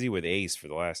so busy with Ace for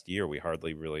the last year, we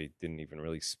didn't even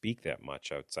really speak that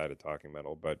much outside of Talking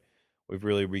Metal, but we've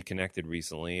really reconnected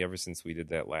recently ever since we did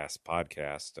that last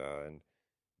podcast, and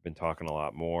been talking a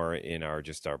lot more in our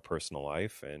personal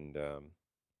life. And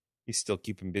he's still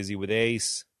keeping busy with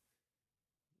Ace.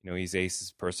 He's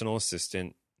Ace's personal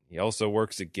assistant. He also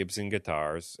works at Gibson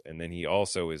Guitars, and then he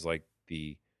also is like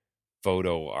the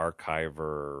photo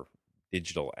archiver,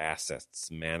 digital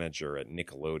assets manager at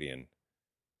Nickelodeon.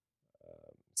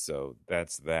 So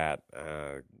that's that.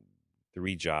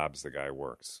 3 jobs the guy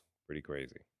works. Pretty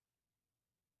crazy.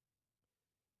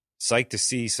 Psyched to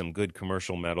see some good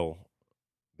commercial metal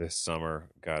this summer.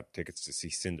 Got tickets to see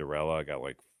Cinderella. Got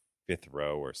like 5th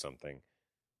row or something.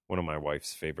 One of my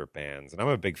wife's favorite bands. And I'm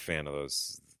a big fan of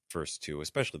those first 2,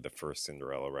 especially the first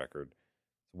Cinderella record.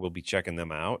 We'll be checking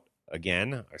them out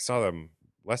again. I saw them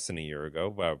less than a year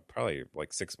ago, probably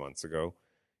like 6 months ago,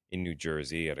 in New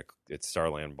Jersey at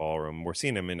Starland Ballroom. We're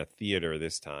seeing them in a theater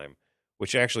this time,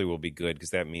 which actually will be good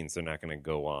because that means they're not going to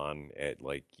go on at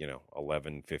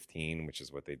 11:15, which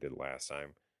is what they did last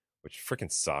time, which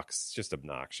freaking sucks. It's just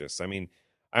obnoxious. I mean,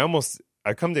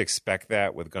 I come to expect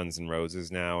that with Guns N'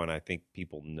 Roses now, and I think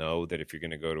people know that if you're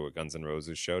going to go to a Guns N'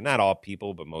 Roses show, not all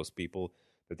people, but most people,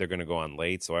 that they're going to go on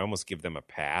late. So I almost give them a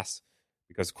pass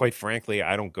because, quite frankly,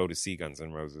 I don't go to see Guns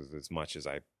N' Roses as much as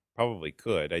I probably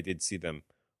could. I did see them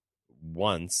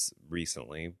once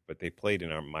recently, but they played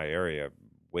in my area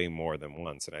way more than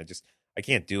once, and I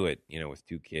can't do it, with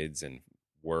 2 kids and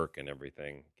work and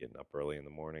everything, getting up early in the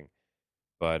morning.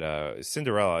 But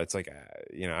Cinderella, it's like,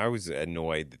 I was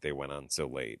annoyed that they went on so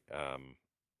late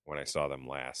when I saw them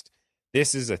last.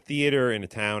 This is a theater in a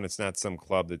town. It's not some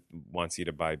club that wants you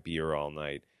to buy beer all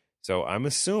night. So I'm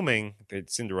assuming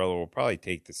that Cinderella will probably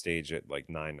take the stage at like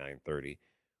 9:30,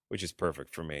 which is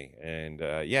perfect for me. And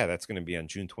yeah, that's going to be on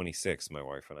June 26th. My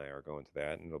wife and I are going to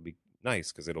that, and it'll be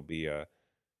nice because it'll be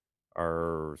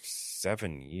our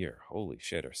 7-year, holy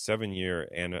shit, our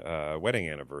 7-year wedding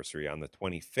anniversary on the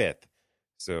 25th.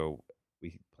 So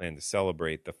we plan to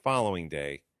celebrate the following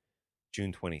day,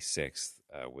 June 26th,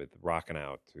 with rocking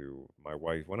out to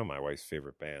one of my wife's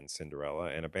favorite bands, Cinderella,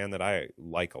 and a band that I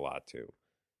like a lot too.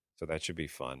 So that should be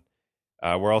fun.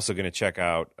 We're also going to check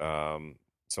out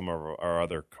some of our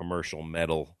other commercial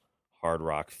metal hard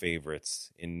rock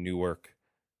favorites in Newark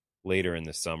later in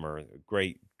the summer. A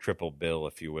great triple bill,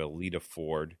 if you will. Lita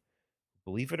Ford.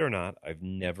 Believe it or not, I've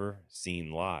never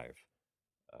seen live.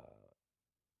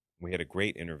 We had a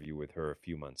great interview with her a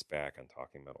few months back on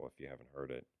Talking Metal, if you haven't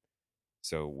heard it.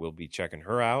 So we'll be checking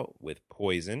her out with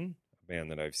Poison, a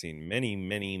band that I've seen many,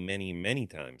 many, many, many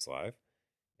times live.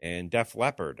 And Def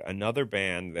Leppard, another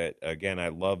band that, again, I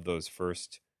love those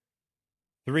first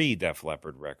 3 Def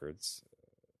Leppard records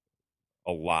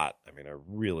a lot. I mean, I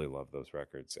really love those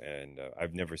records, and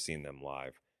I've never seen them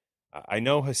live. I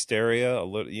know Hysteria a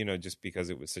little, just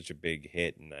because it was such a big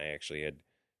hit, and I actually had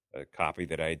a copy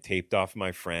that I had taped off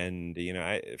my friend,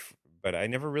 but I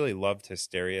never really loved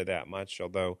Hysteria that much,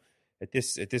 although at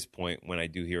this point, when I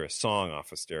do hear a song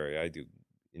off Hysteria, I do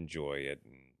enjoy it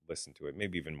and listen to it,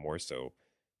 maybe even more so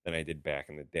than I did back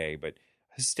in the day. But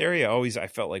Hysteria always, I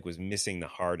felt like, was missing the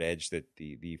hard edge that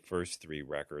the first 3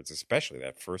 records, especially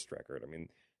that first record. I mean,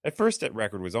 that first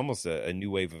record was almost a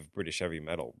new wave of British heavy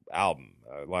metal album.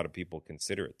 A lot of people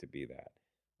consider it to be that.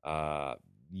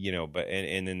 But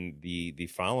and then the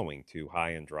following 2,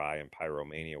 High and Dry and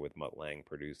Pyromania, with Mutt Lange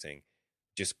producing,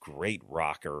 just great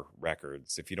rocker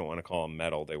records. If you don't want to call them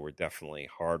metal, they were definitely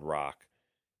hard rock.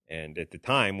 And at the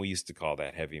time, we used to call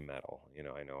that heavy metal.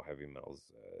 I know heavy metal's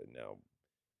now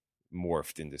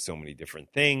morphed into so many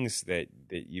different things that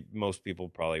most people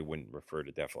probably wouldn't refer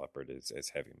to Def Leppard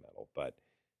as heavy metal. But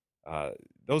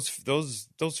those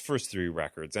first 3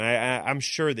 records, and I'm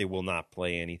sure they will not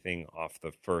play anything off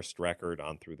the first record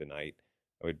on Through the Night.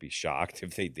 I would be shocked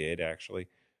if they did, actually.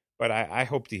 But I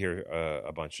hope to hear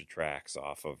a bunch of tracks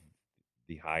off of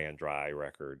the High and Dry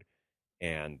record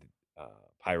and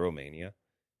Pyromania.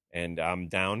 And I'm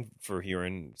down for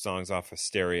hearing songs off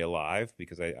Hysteria live,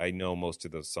 because I know most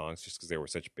of those songs just because they were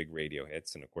such big radio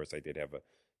hits. And, of course, I did have a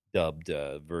dubbed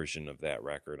version of that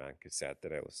record on cassette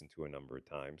that I listened to a number of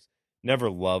times. Never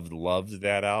loved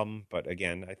that album, but,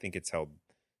 again, I think it's held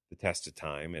the test of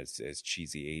time as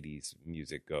cheesy 80s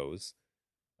music goes.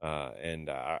 And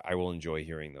I will enjoy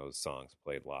hearing those songs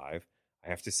played live. I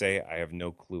have to say, I have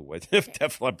no clue what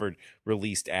Def Leppard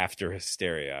released after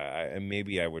Hysteria.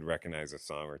 Maybe I would recognize a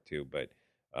song or two, but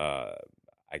I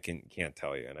can't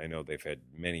tell you. And I know they've had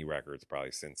many records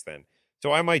probably since then.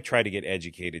 So I might try to get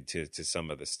educated to some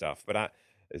of the stuff, but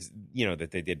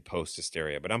that they did post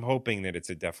Hysteria. But I'm hoping that it's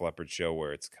a Def Leppard show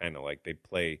where it's kind of like they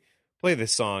play the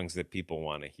songs that people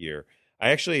want to hear.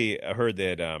 I actually heard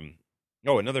that.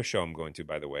 Another show I'm going to,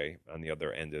 by the way, on the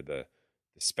other end of the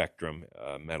spectrum,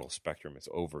 metal spectrum, is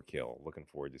Overkill. Looking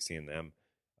forward to seeing them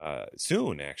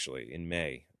soon, actually, in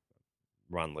May.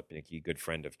 Ron Lipnicki, good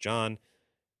friend of John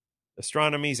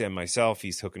Astronomy's and myself,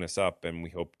 he's hooking us up, and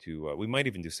we hope to, we might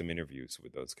even do some interviews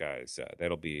with those guys.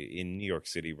 That'll be in New York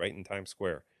City, right in Times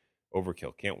Square.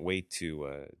 Overkill. Can't wait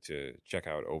to check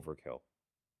out Overkill.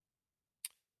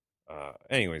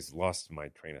 Anyways, lost my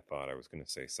train of thought. I was going to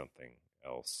say something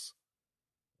else.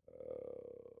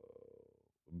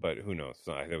 But who knows?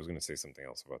 I was going to say something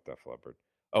else about Def Leppard.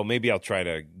 Oh, maybe I'll try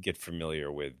to get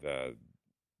familiar with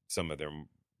some of their,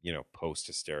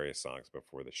 post-Hysteria songs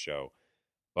before the show.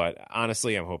 But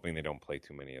honestly, I'm hoping they don't play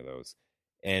too many of those.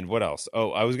 And what else?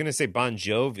 Oh, I was going to say Bon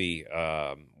Jovi,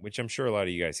 which I'm sure a lot of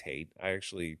you guys hate. I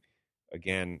actually,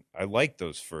 again, I like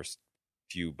those first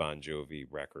few Bon Jovi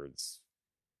records.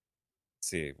 Let's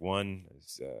see, one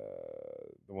is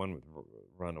the one with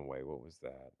Runaway. What was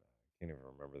that? I can't even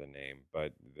remember the name.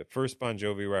 But the first Bon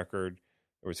Jovi record,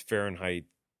 there was Fahrenheit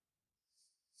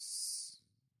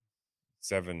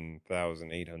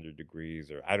 7,800 degrees,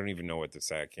 or I don't even know what to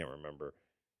say. I can't remember.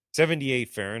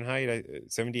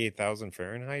 78,000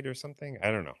 Fahrenheit or something.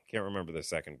 I don't know. Can't remember the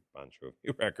second Bon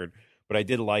Jovi record, but I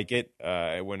did like it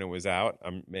when it was out.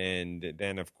 And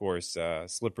then, of course,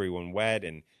 Slippery When Wet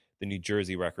and the New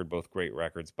Jersey record, both great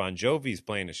records. Bon Jovi's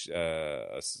playing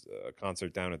a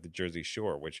concert down at the Jersey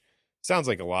Shore, which sounds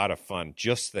like a lot of fun.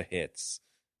 Just the hits,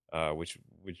 which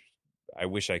I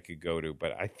wish I could go to,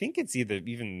 but I think it's either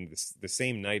even the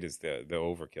same night as the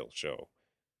Overkill show,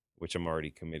 which I'm already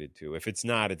committed to. If it's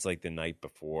not, it's like the night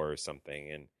before or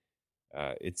something. And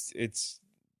it's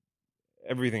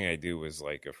everything I do is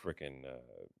like a freaking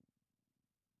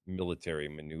military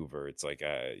maneuver. It's like,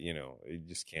 you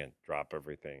just can't drop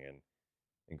everything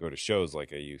and go to shows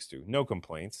like I used to. No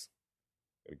complaints.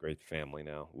 Got a great family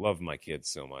now. Love my kids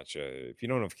so much. If you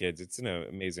don't have kids, it's an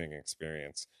amazing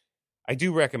experience. I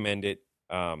do recommend it.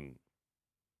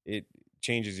 It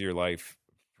changes your life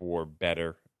for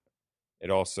better. It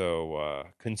also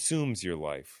consumes your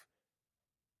life,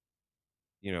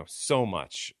 so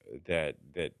much that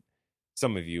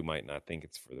some of you might not think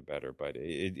it's for the better, but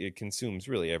it consumes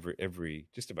really every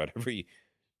just about every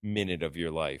minute of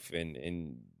your life.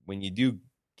 And when you do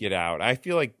get out, I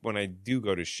feel like when I do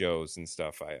go to shows and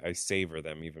stuff, I savor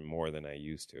them even more than I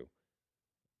used to.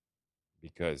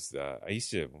 Because I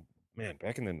used to,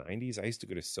 back in the 90s, I used to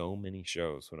go to so many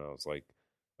shows when I was like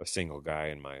a single guy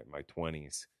in my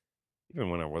 20s. Even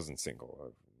when I wasn't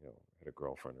single, I had a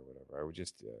girlfriend or whatever, I would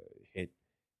just hit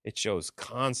shows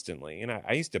constantly. And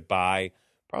I used to buy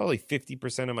probably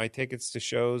 50% of my tickets to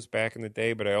shows back in the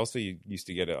day, but I also used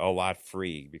to get a lot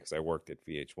free because I worked at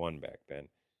VH1 back then.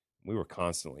 We were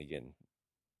constantly getting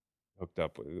hooked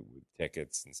up with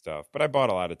tickets and stuff, but I bought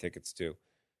a lot of tickets too.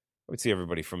 I would see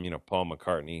everybody from, Paul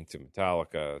McCartney to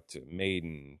Metallica to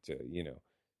Maiden to,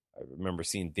 I remember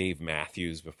seeing Dave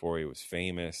Matthews before he was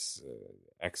famous.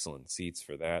 Excellent seats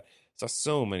for that. Saw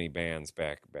so many bands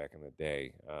back in the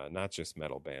day, not just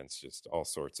metal bands, just all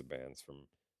sorts of bands from,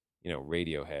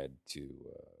 Radiohead to,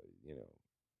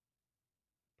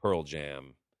 Pearl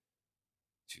Jam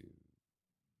to,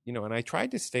 and I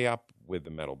tried to stay up with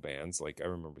the metal bands. Like I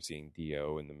remember seeing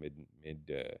Dio in the mid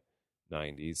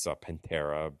 90s, saw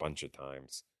Pantera a bunch of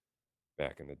times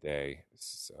back in the day.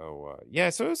 So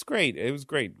so it was great. It was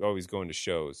great always going to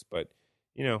shows, but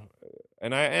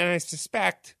and I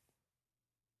suspect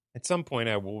at some point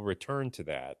I will return to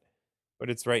that. But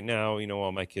it's right now,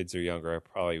 while my kids are younger, I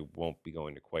probably won't be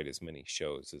going to quite as many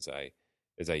shows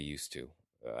as I used to.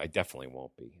 I definitely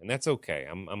won't be, and that's okay.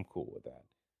 I'm cool with that.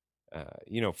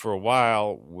 For a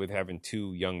while with having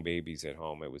two young babies at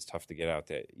home, it was tough to get out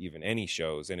to even any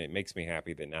shows, and it makes me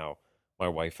happy that now my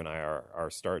wife and I are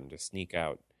starting to sneak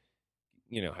out,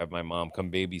 have my mom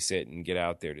come babysit and get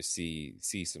out there to see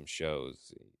some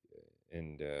shows.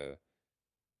 And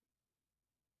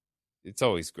it's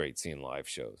always great seeing live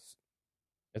shows.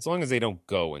 As long as they don't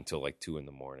go until like 2 a.m,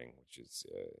 which is,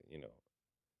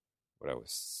 what I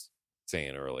was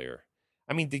saying earlier.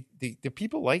 I mean, do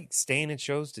people like staying at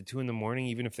shows to 2 a.m,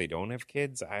 even if they don't have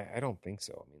kids? I don't think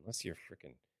so. I mean, unless you're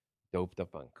freaking doped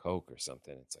up on coke or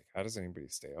something. It's like, how does anybody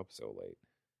stay up so late?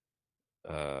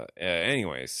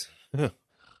 Anyways,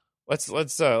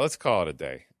 let's call it a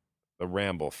day. The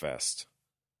Ramble Fest.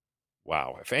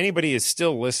 Wow. If anybody is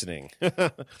still listening,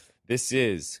 this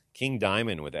is King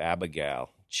Diamond with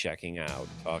Abigail checking out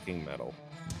Talking Metal.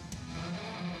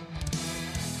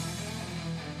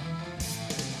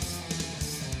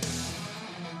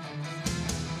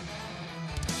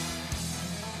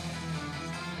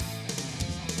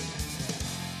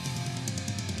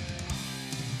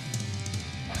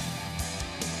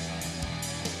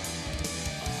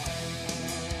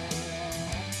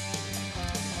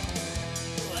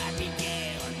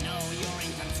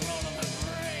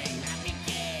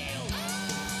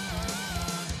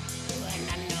 And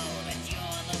I know that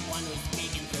you're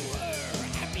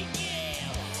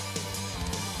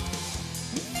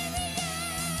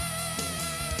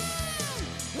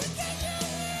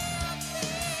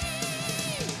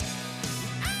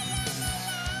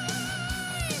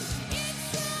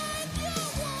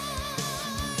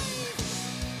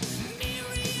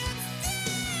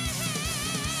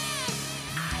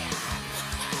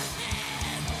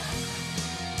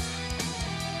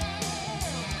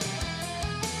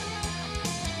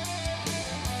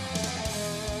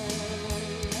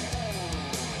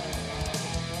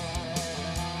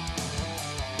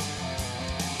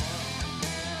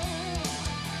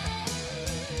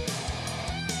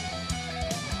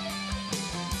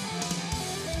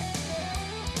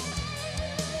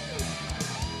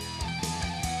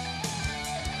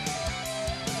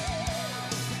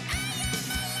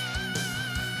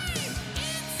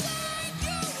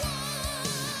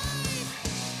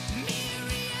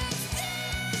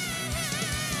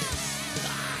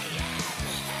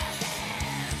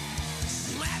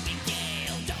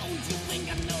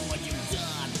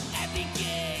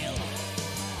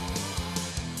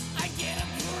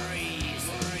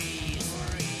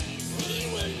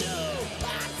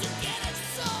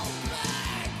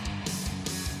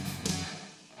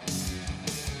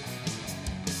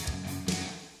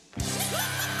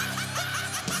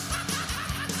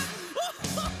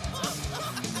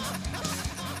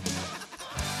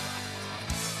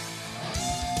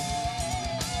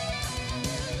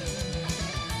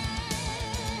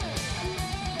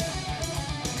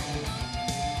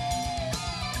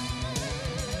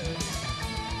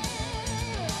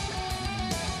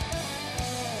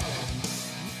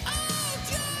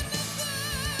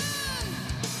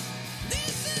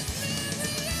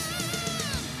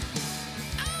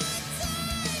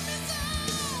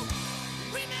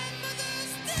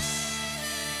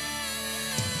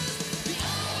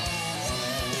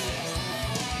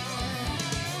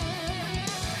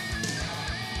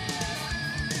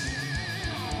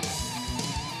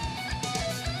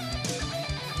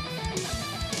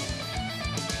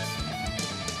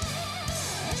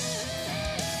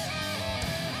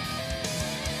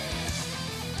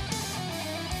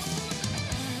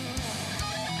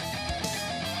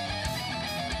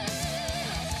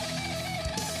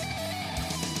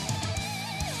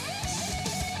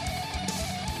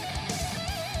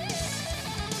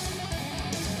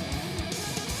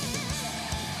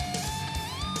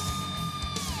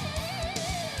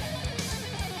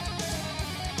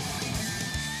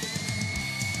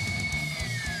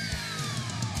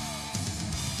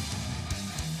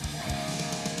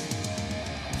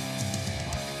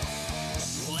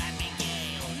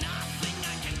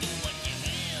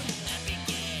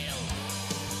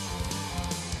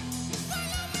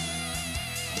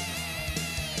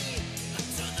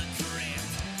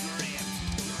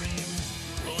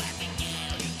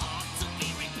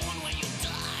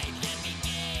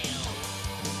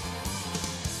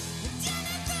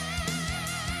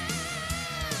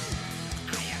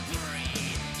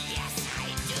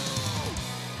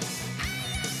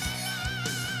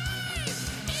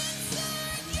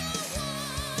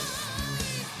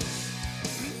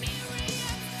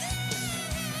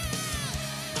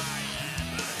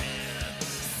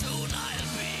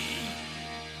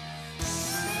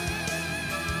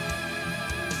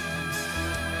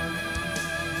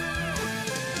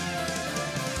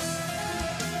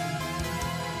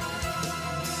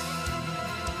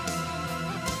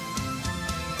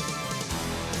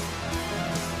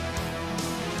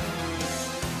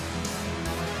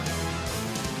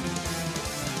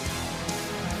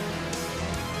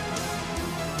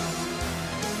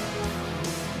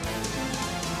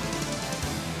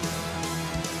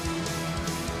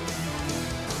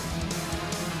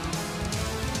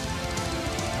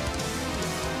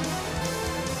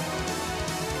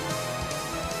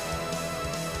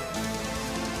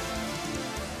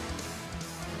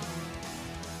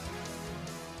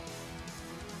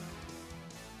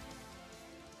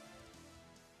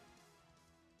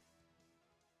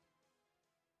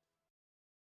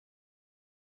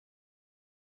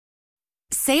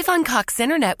Save on Cox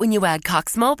Internet when you add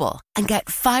Cox Mobile and get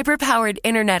fiber-powered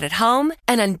internet at home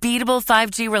and unbeatable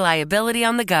 5G reliability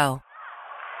on the go.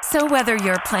 So whether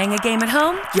you're playing a game at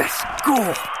home, Yes,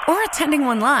 goal! or attending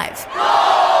one live,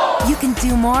 you can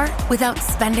do more without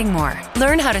spending more.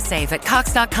 Learn how to save at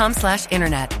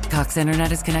cox.com/internet. Cox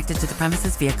Internet is connected to the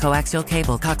premises via coaxial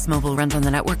cable. Cox Mobile runs on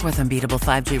the network with unbeatable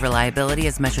 5G reliability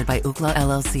as measured by Ookla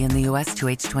LLC in the U.S. to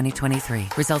H 2023.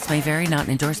 Results may vary, not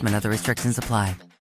an endorsement. Other restrictions apply.